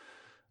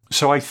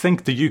 So I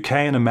think the UK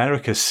and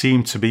America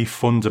seem to be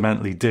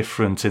fundamentally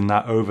different in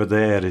that over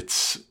there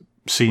it's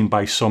seen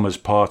by some as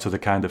part of the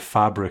kind of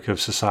fabric of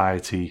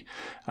society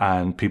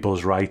and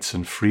people's rights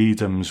and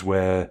freedoms,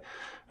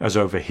 whereas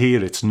over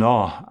here it's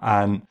not.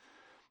 And,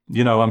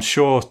 I'm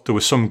sure there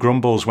were some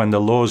grumbles when the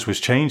laws was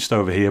changed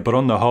over here, but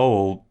on the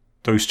whole,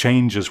 those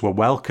changes were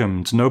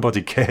welcomed.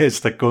 Nobody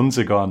cares that guns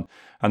are gone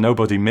and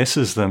nobody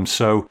misses them.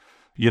 So,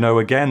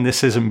 again,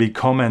 this isn't me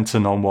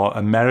commenting on what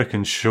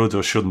Americans should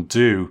or shouldn't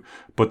do,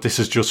 but this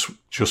is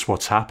just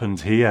what's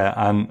happened here.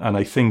 And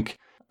I think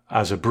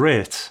as a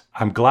Brit,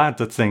 I'm glad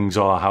that things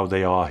are how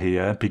they are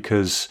here,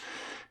 because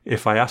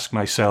if I ask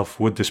myself,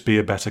 would this be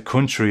a better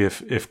country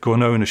if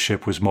gun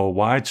ownership was more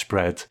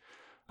widespread?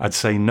 I'd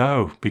say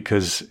no,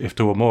 because if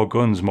there were more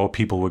guns, more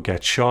people would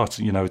get shot.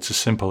 It's as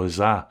simple as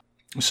that.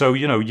 So,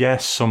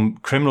 yes, some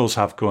criminals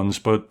have guns,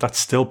 but that's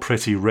still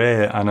pretty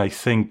rare. And I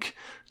think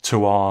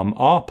to arm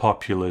our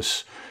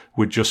populace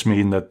would just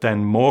mean that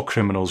then more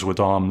criminals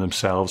would arm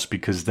themselves,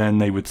 because then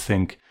they would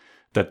think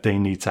that they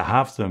need to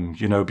have them,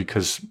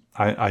 because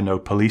I know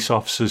police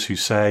officers who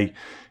say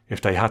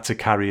if they had to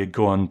carry a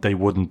gun, they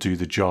wouldn't do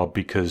the job,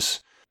 because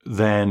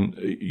then,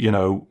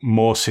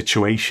 more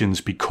situations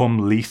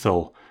become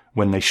lethal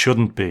when they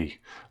shouldn't be,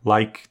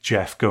 like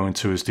Jeff going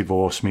to his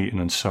divorce meeting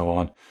and so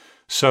on.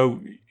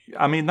 So,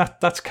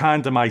 that's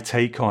kind of my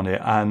take on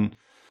it. And,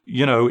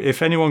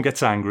 if anyone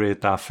gets angry at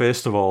that,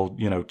 first of all,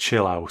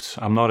 chill out.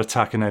 I'm not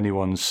attacking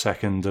anyone's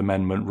Second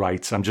Amendment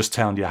rights. I'm just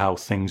telling you how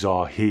things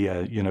are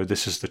here.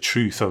 This is the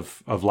truth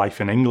of life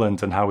in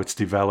England and how it's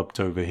developed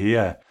over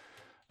here.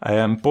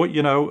 But,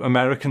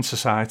 American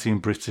society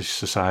and British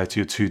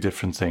society are 2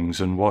 different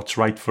things, and what's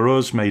right for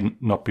us may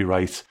not be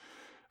right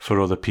for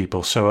other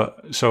people. So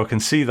I can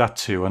see that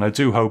too, and I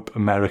do hope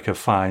America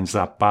finds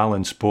that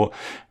balance. But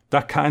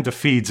that kind of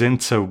feeds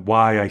into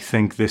why I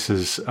think this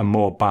is a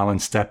more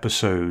balanced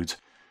episode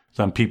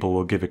than people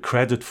will give it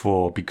credit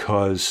for,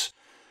 because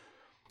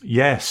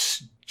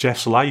yes,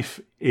 Jeff's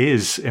life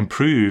is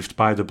improved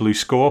by the Blue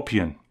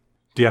Scorpion.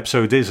 The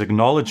episode is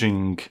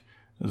acknowledging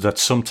that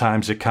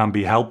sometimes it can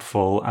be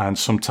helpful and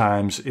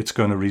sometimes it's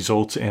going to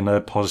result in a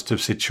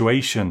positive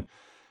situation.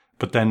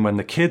 But then when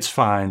the kids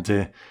find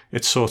it,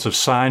 it's sort of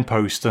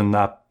signposting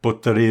that,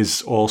 but there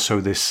is also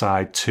this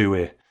side to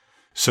it.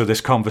 So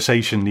this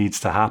conversation needs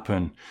to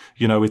happen.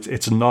 You know,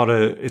 it's not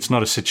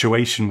a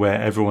situation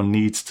where everyone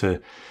needs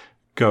to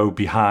go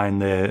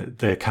behind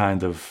their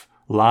kind of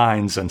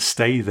lines and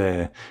stay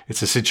there.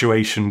 It's a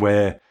situation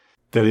where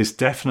there is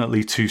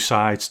definitely two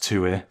sides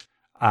to it.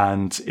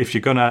 And if you're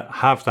going to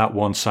have that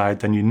one side,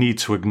 then you need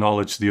to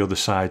acknowledge the other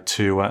side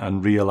too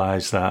and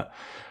realize that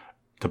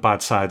the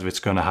bad side of it's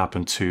going to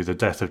happen too, the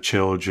death of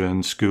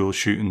children, school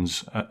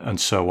shootings, and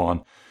so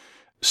on.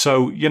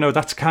 So, you know,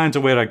 that's kind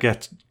of where I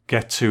get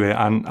to it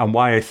and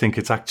why I think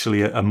it's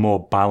actually a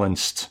more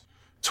balanced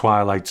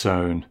Twilight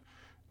Zone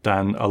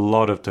than a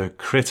lot of the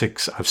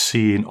critics I've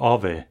seen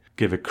of it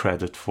give it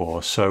credit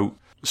for. So,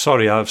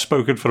 sorry, I've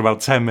spoken for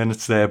about 10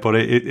 minutes there, but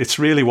it's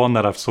really one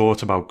that I've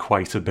thought about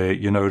quite a bit,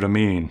 you know what I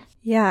mean?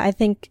 Yeah, I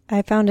think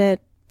I found it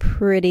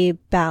pretty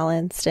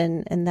balanced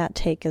in that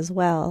take as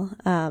well.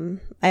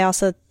 I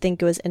also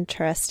think it was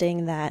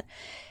interesting that,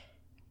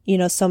 you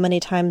know, so many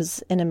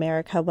times in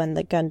America when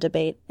the gun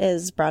debate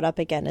is brought up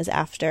again is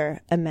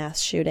after a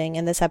mass shooting,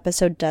 and this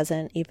episode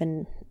doesn't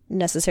even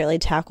necessarily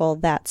tackle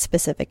that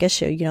specific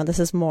issue. You know, this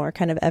is more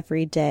kind of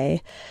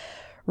everyday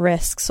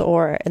risks,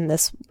 or in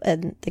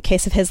the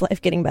case of his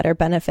life, getting better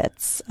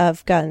benefits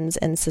of guns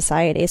in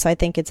society. So I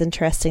think it's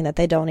interesting that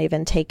they don't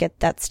even take it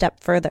that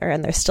step further,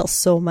 and there's still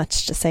so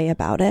much to say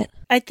about it.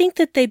 I think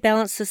that they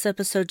balance this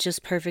episode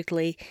just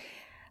perfectly.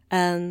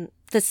 The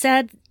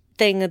sad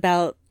thing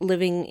about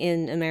living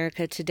in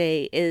America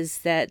today is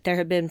that there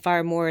have been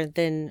far more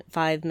than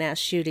 5 mass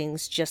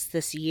shootings just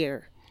this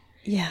year.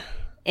 Yeah.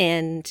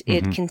 And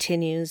it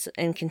continues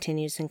and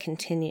continues and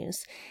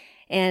continues.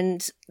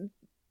 And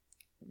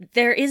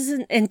there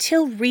isn't,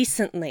 until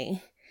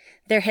recently,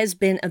 there has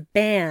been a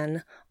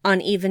ban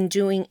on even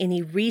doing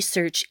any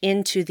research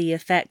into the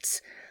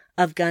effects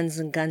of guns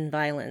and gun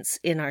violence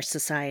in our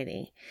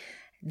society.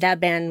 That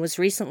ban was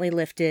recently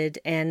lifted,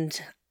 and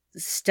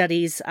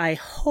studies, I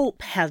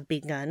hope, have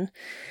begun.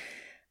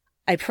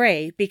 I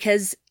pray,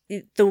 because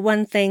the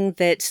one thing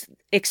that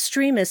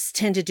extremists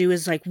tend to do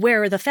is like,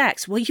 where are the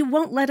facts? Well, you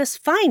won't let us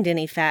find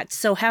any facts,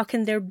 so how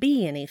can there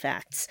be any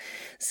facts?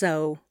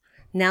 So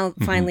now,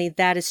 finally,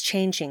 that is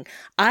changing.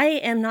 I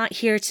am not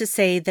here to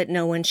say that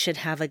no one should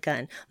have a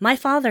gun. My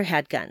father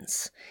had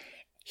guns.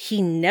 He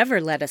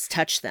never let us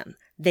touch them.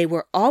 They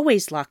were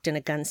always locked in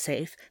a gun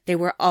safe. They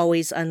were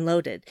always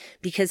unloaded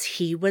because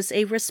he was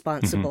a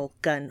responsible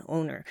gun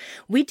owner.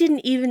 We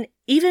didn't even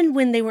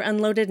when they were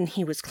unloaded and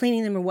he was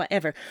cleaning them or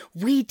whatever,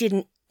 we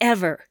didn't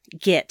ever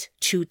get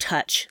to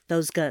touch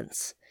those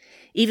guns.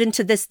 Even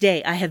to this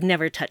day, I have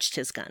never touched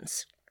his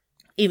guns.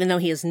 Even though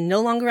he is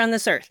no longer on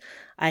this earth,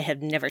 I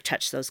have never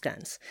touched those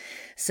guns.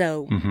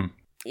 So,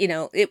 you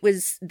know,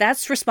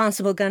 that's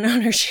responsible gun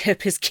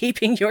ownership, is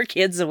keeping your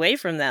kids away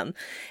from them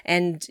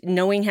and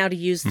knowing how to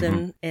use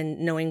them and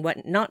knowing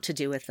what not to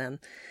do with them.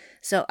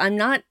 So I'm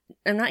not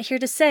here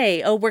to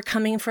say, oh, we're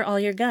coming for all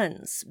your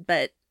guns.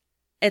 But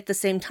at the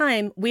same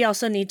time, we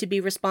also need to be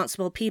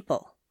responsible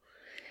people.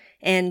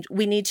 And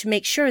we need to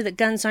make sure that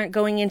guns aren't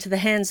going into the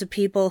hands of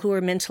people who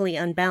are mentally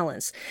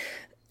unbalanced.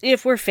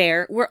 If we're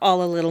fair, we're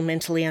all a little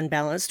mentally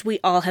unbalanced.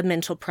 We all have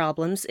mental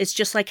problems. It's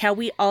just like how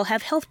we all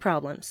have health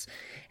problems.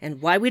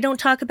 And why we don't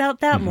talk about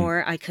that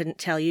more, I couldn't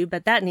tell you,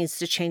 but that needs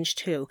to change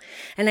too.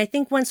 And I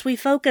think once we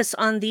focus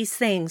on these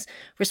things,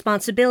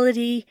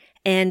 responsibility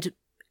and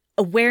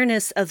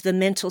awareness of the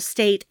mental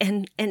state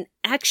and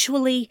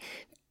actually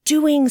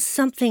doing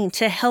something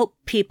to help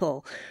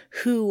people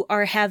who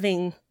are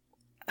having,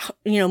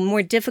 you know,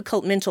 more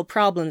difficult mental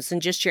problems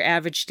than just your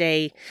average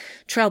day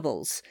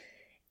troubles,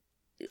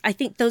 I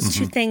think those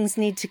two things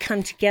need to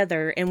come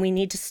together, and we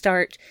need to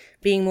start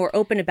being more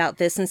open about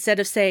this instead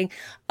of saying,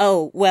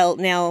 oh, well,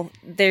 now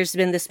there's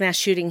been this mass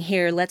shooting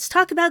here. Let's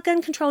talk about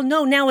gun control.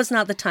 No, now is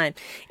not the time.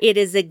 It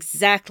is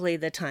exactly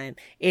the time.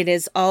 It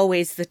is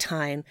always the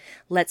time.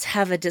 Let's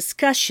have a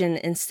discussion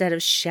instead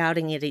of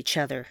shouting at each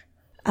other.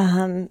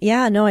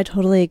 Yeah, no, I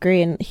totally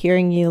agree. And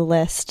hearing you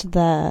list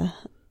the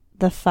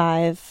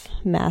 5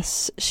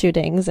 mass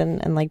shootings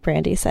and like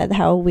Brandy said,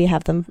 how we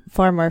have them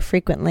far more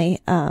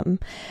frequently.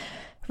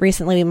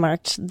 Recently, we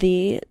marked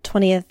the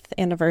 20th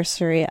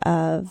anniversary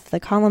of the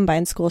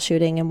Columbine school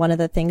shooting, and one of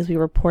the things we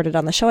reported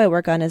on the show I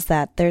work on is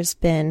that there's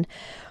been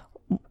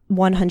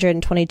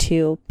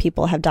 122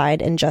 people have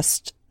died in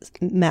just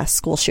mass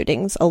school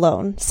shootings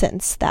alone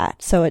since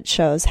that. So it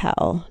shows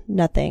how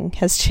nothing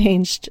has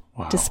changed,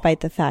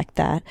 despite the fact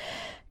that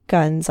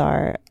guns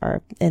are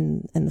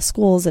in the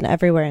schools and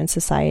everywhere in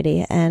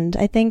society. And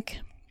I think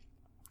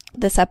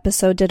this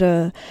episode did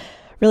a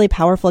really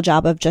powerful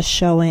job of just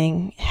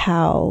showing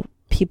how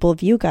people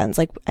view guns.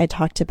 Like I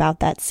talked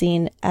about that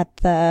scene at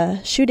the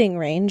shooting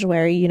range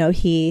where, you know,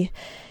 he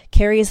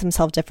carries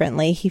himself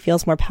differently. He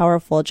feels more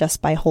powerful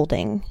just by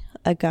holding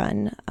a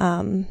gun.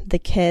 The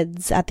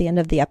kids at the end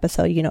of the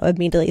episode,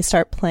 immediately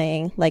start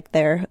playing like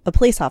they're a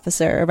police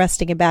officer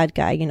arresting a bad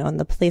guy, and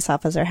the police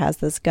officer has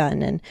this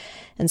gun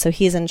and so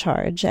he's in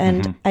charge.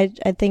 And I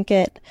think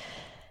it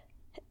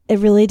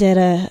really did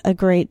a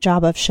great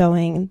job of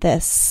showing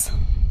this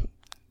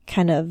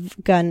kind of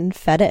gun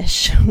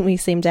fetish we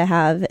seem to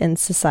have in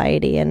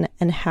society and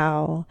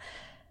how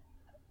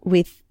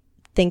we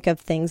think of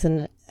things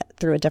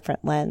through a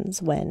different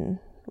lens when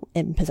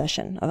in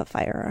possession of a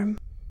firearm.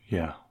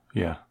 Yeah.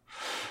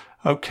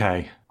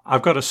 Okay.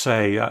 I've got to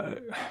say,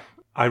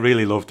 I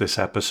really loved this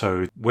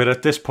episode. We're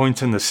at this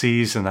point in the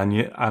season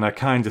and I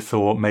kind of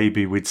thought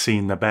maybe we'd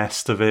seen the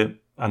best of it,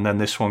 and then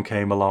this one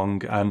came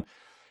along, and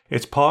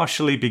it's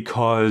partially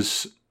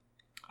because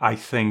I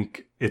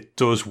think it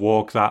does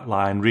walk that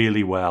line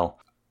really well.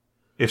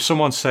 If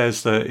someone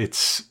says that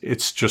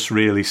it's just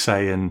really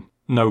saying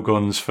no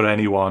guns for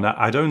anyone,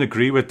 I don't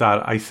agree with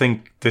that. I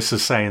think this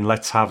is saying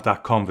let's have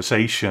that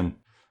conversation,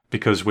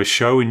 because we're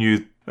showing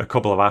you a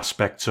couple of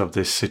aspects of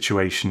this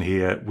situation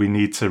here. We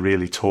need to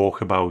really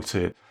talk about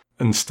it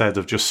instead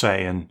of just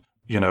saying,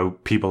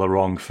 people are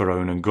wrong for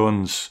owning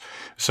guns.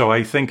 So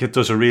I think it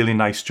does a really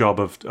nice job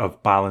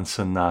of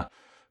balancing that.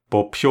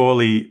 But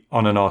purely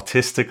on an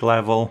artistic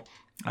level,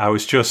 I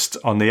was just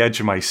on the edge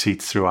of my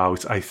seat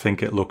throughout. I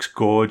think it looks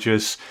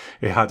gorgeous.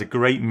 It had a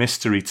great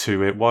mystery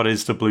to it. What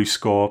is the Blue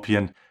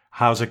Scorpion?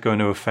 How's it going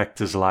to affect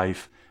his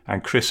life?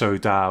 And Chris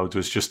O'Dowd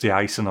was just the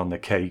icing on the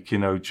cake,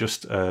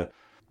 just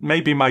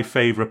maybe my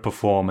favourite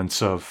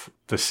performance of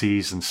the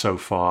season so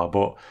far.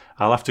 But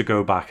I'll have to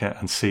go back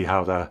and see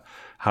how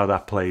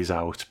that plays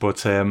out. But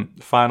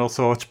final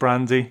thoughts,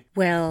 Brandy?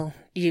 Well,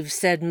 you've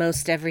said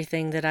most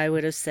everything that I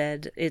would have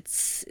said.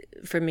 It's,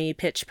 for me,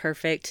 pitch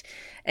perfect.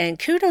 And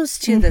kudos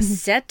to the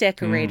set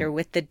decorator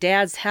with the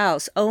dad's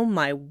house. Oh,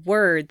 my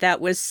word.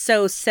 That was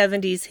so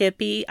 70s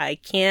hippie. I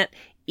can't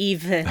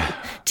even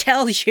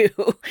tell you.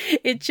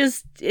 It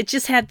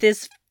just had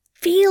this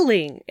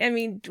feeling. I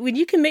mean, when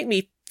you can make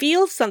me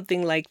feel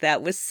something like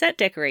that with set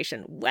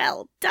decoration,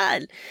 well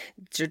done.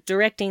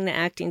 Directing, the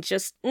acting,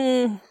 just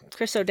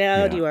Chris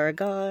O'Dowd, you are a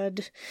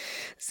god.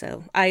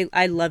 So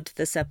I loved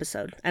this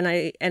episode, and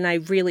I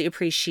really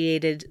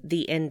appreciated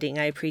the ending.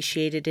 I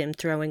appreciated him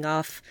throwing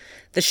off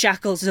the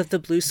shackles of the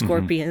Blue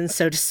Scorpion,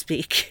 so to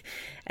speak,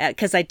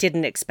 because I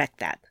didn't expect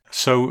that.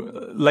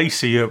 So,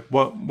 Lacey,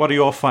 what are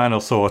your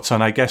final thoughts?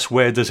 And I guess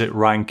where does it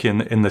rank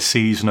in the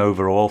season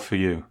overall for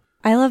you?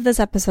 I love this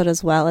episode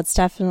as well. It's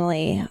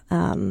definitely,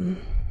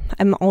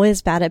 I'm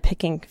always bad at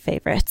picking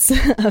favorites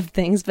of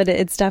things, but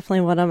it's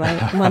definitely one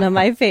of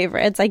my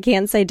favorites. I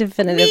can't say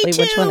definitively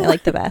which one I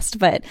like the best,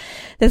 but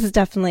this is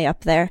definitely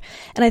up there.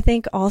 And I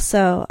think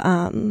also,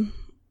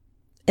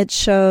 it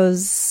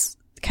shows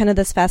kind of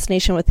this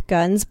fascination with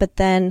guns, but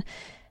then,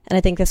 and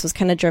I think this was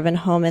kind of driven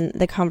home in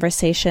the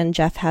conversation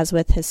Jeff has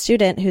with his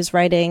student who's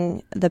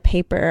writing the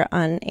paper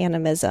on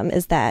animism,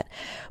 is that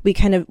we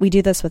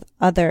do this with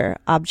other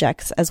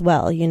objects as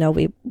well.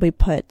 We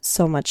put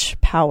so much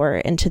power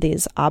into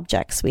these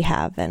objects we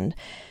have. And,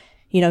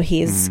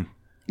 he's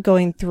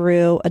going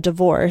through a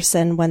divorce,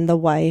 and when the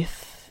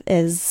wife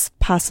is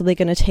possibly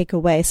going to take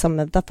away some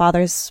of the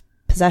father's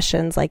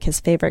possessions, like his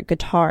favorite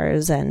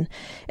guitars, and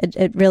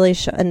it really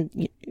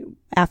and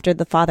after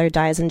the father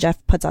dies and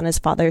Jeff puts on his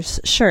father's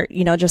shirt,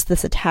 just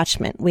this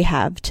attachment we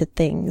have to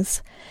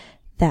things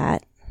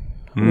that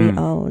we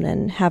own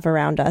and have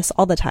around us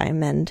all the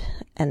time. And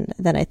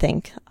then I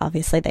think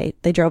obviously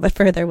they drove it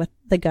further with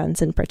the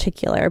guns in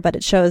particular, but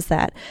it shows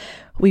that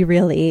we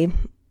really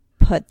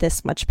put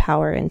this much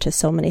power into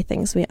so many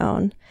things we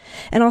own.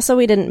 And also,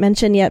 we didn't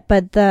mention yet,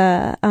 but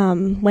the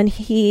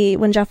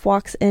when Jeff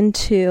walks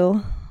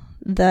into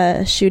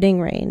the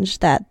shooting range,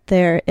 that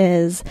there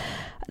is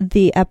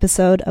the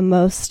episode A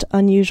Most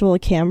Unusual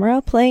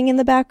Camera playing in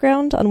the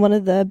background on one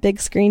of the big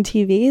screen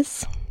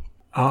TVs.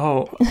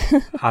 Oh,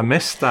 I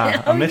missed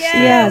that.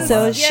 Yeah,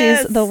 so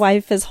the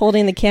wife is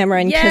holding the camera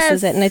and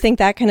kisses it. And I think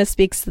that kind of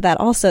speaks to that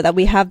also, that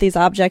we have these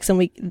objects and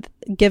we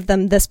give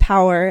them this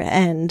power,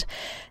 and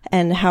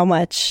how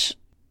much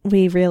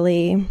we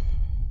really,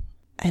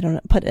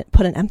 put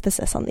an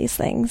emphasis on these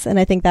things. And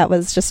I think that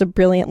was just a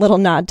brilliant little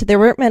nod there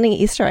weren't many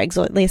Easter eggs,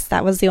 or at least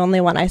that was the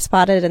only one I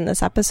spotted in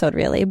this episode,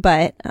 really.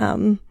 But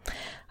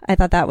I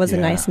thought that was a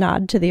nice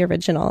nod to the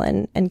original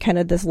and kind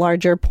of this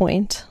larger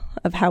point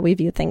of how we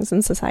view things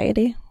in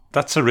society.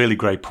 That's a really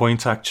great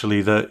point,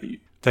 actually, that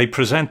they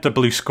present the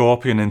Blue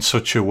Scorpion in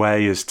such a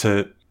way as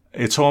to,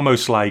 it's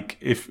almost like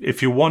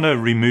if you want to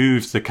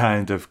remove the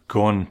kind of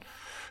gun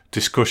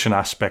discussion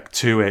aspect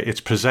to it,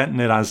 it's presenting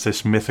it as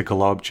this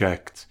mythical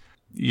object.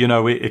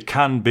 It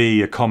can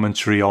be a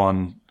commentary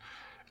on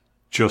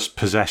just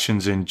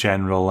possessions in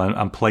general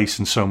and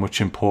placing so much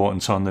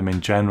importance on them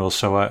in general.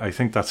 So I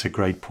think that's a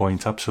great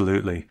point.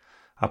 Absolutely.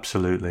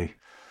 Absolutely.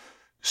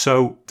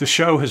 So the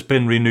show has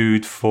been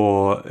renewed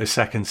for a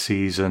second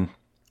season,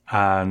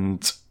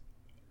 and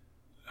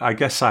I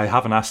guess I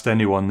haven't asked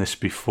anyone this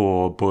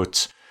before,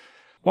 but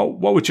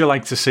what would you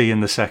like to see in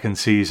the second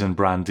season,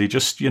 Brandy?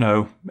 Just,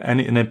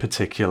 anything in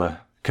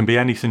particular. Can be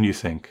anything you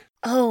think.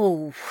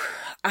 Oh,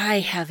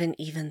 I haven't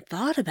even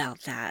thought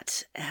about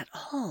that at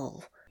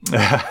all.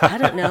 I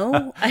don't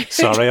know.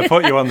 Sorry, I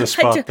put you on the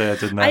spot there,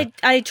 didn't I?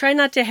 I try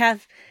not to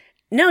have...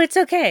 No, it's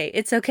okay.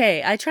 It's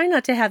okay. I try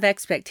not to have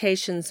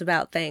expectations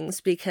about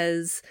things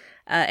because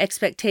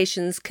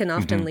expectations can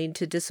often lead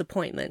to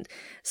disappointment.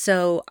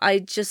 So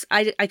I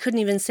couldn't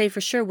even say for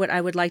sure what I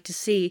would like to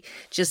see.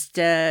 Just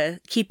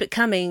keep it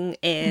coming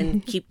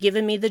and keep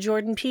giving me the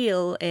Jordan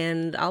Peele,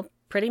 and I'll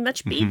pretty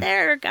much be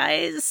there,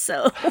 guys.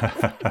 So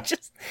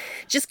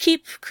just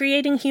keep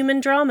creating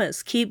human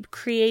dramas. Keep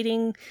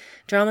creating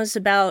dramas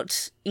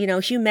about,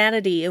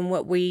 humanity and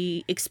what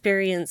we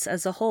experience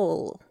as a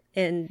whole,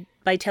 and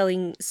by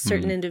telling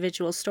certain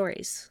individual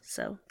stories.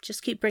 So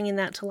just keep bringing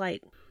that to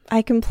light.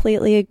 I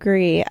completely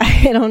agree.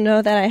 I don't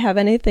know that I have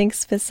anything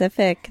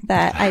specific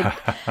that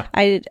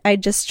I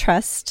just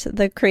trust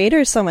the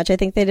creators so much. I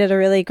think they did a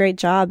really great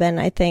job,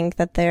 and I think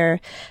that they're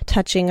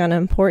touching on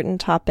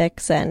important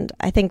topics. And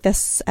I think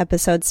this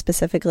episode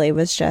specifically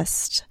was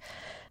just,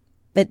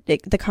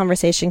 the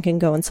conversation can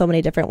go in so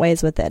many different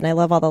ways with it. And I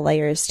love all the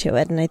layers to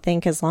it. And I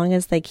think as long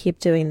as they keep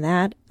doing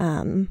that,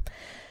 and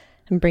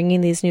bringing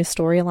these new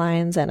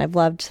storylines, and I've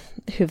loved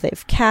who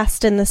they've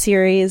cast in the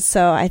series.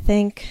 So I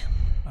think...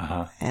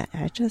 I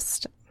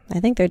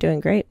think they're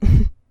doing great.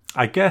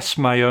 I guess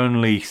my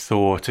only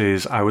thought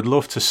is I would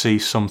love to see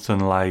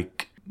something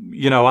like,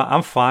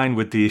 I'm fine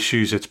with the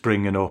issues it's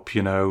bringing up.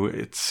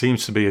 It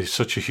seems to be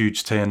such a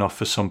huge turn-off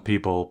for some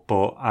people,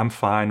 but I'm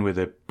fine with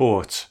it.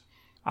 But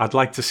I'd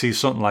like to see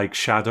something like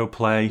Shadow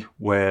Play,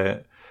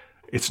 where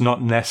it's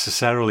not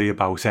necessarily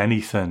about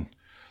anything,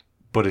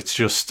 but it's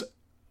just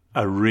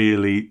a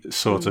really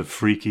sort of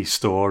freaky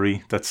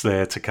story that's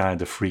there to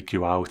kind of freak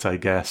you out, I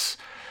guess.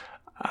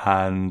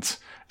 And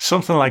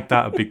something like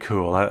that would be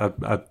cool.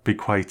 I'd be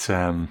quite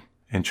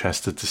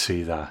interested to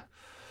see that.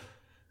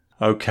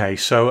 Okay,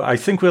 so I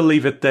think we'll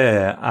leave it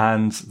there.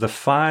 And the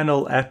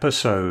final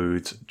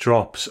episode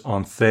drops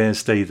on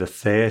Thursday the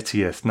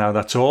 30th. Now,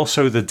 that's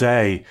also the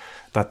day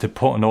that they're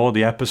putting all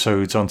the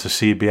episodes onto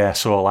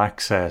CBS All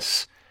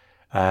Access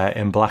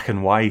in black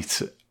and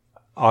white.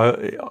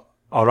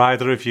 Are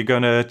either of you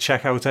going to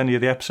check out any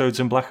of the episodes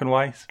in black and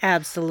white?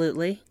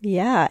 Absolutely.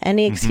 Yeah,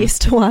 any excuse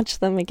to watch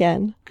them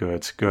again.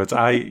 Good.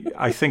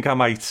 I think I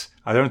might.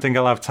 I don't think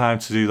I'll have time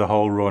to do the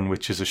whole run,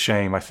 which is a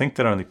shame. I think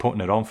they're only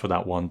putting it on for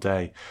that one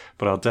day,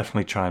 but I'll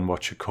definitely try and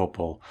watch a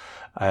couple.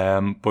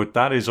 But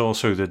that is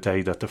also the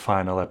day that the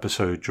final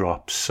episode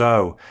drops.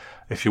 So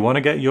if you want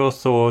to get your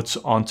thoughts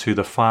onto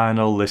the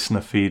final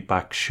listener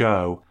feedback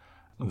show,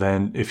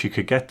 then if you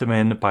could get them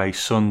in by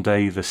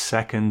Sunday the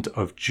 2nd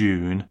of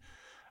June...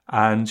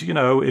 And,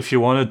 if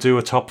you want to do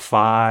a top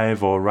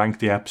 5 or rank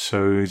the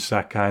episodes,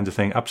 that kind of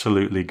thing,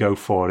 absolutely go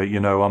for it.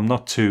 I'm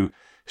not too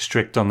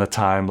strict on the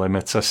time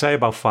limits. I say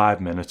about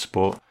 5 minutes,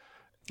 but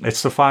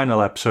it's the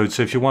final episode.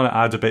 So if you want to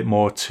add a bit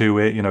more to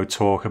it,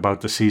 talk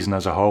about the season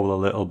as a whole a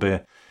little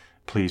bit,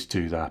 please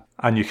do that.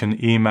 And you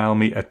can email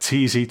me at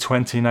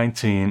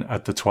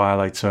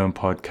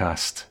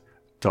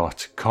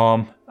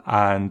tz2019@thetwilightzonepodcast.com.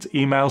 And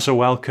emails are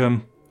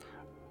welcome.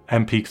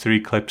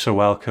 MP3 clips are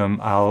welcome.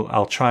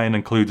 I'll try and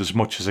include as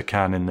much as I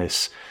can in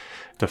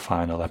the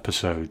final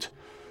episode.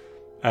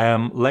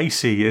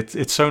 Lacey,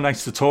 it's so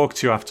nice to talk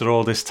to you after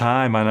all this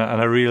time, and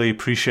I really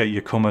appreciate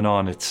you coming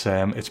on. It's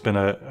been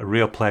a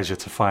real pleasure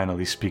to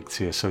finally speak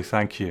to you, so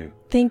thank you.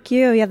 Thank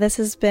you. Yeah, this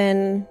has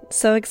been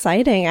so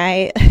exciting.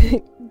 I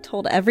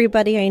told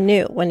everybody I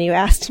knew when you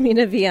asked me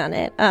to be on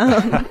it.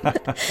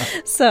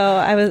 So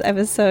I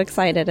was so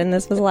excited, and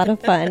this was a lot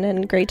of fun,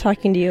 and great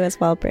talking to you as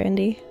well,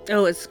 Brandy.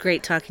 Oh, it's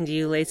great talking to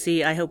you,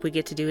 Lacey. I hope we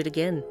get to do it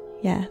again.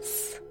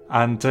 Yes.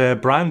 And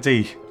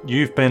Brandy,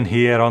 you've been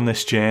here on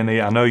this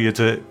journey. I know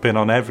you'd been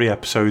on every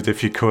episode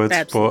if you could,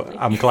 Absolutely.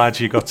 But I'm glad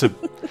you got to.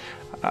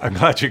 I'm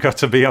glad you got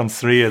to be on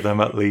 3 of them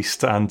at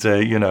least. And,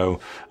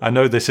 I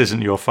know this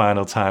isn't your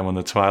final time on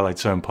the Twilight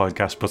Zone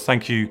podcast, but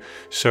thank you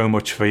so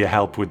much for your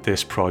help with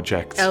this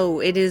project. Oh,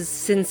 it is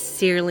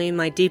sincerely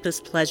my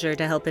deepest pleasure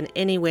to help in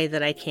any way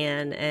that I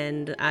can,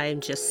 and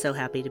I'm just so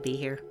happy to be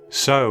here.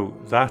 So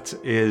that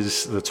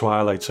is the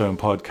Twilight Zone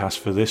podcast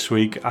for this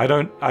week. I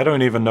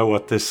don't even know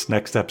what this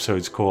next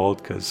episode's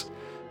called, because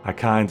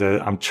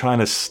I'm trying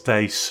to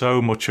stay so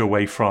much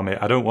away from it.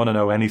 I don't want to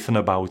know anything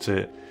about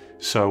it.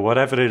 So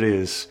whatever it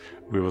is,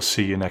 we will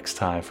see you next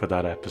time for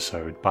that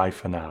episode. Bye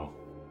for now.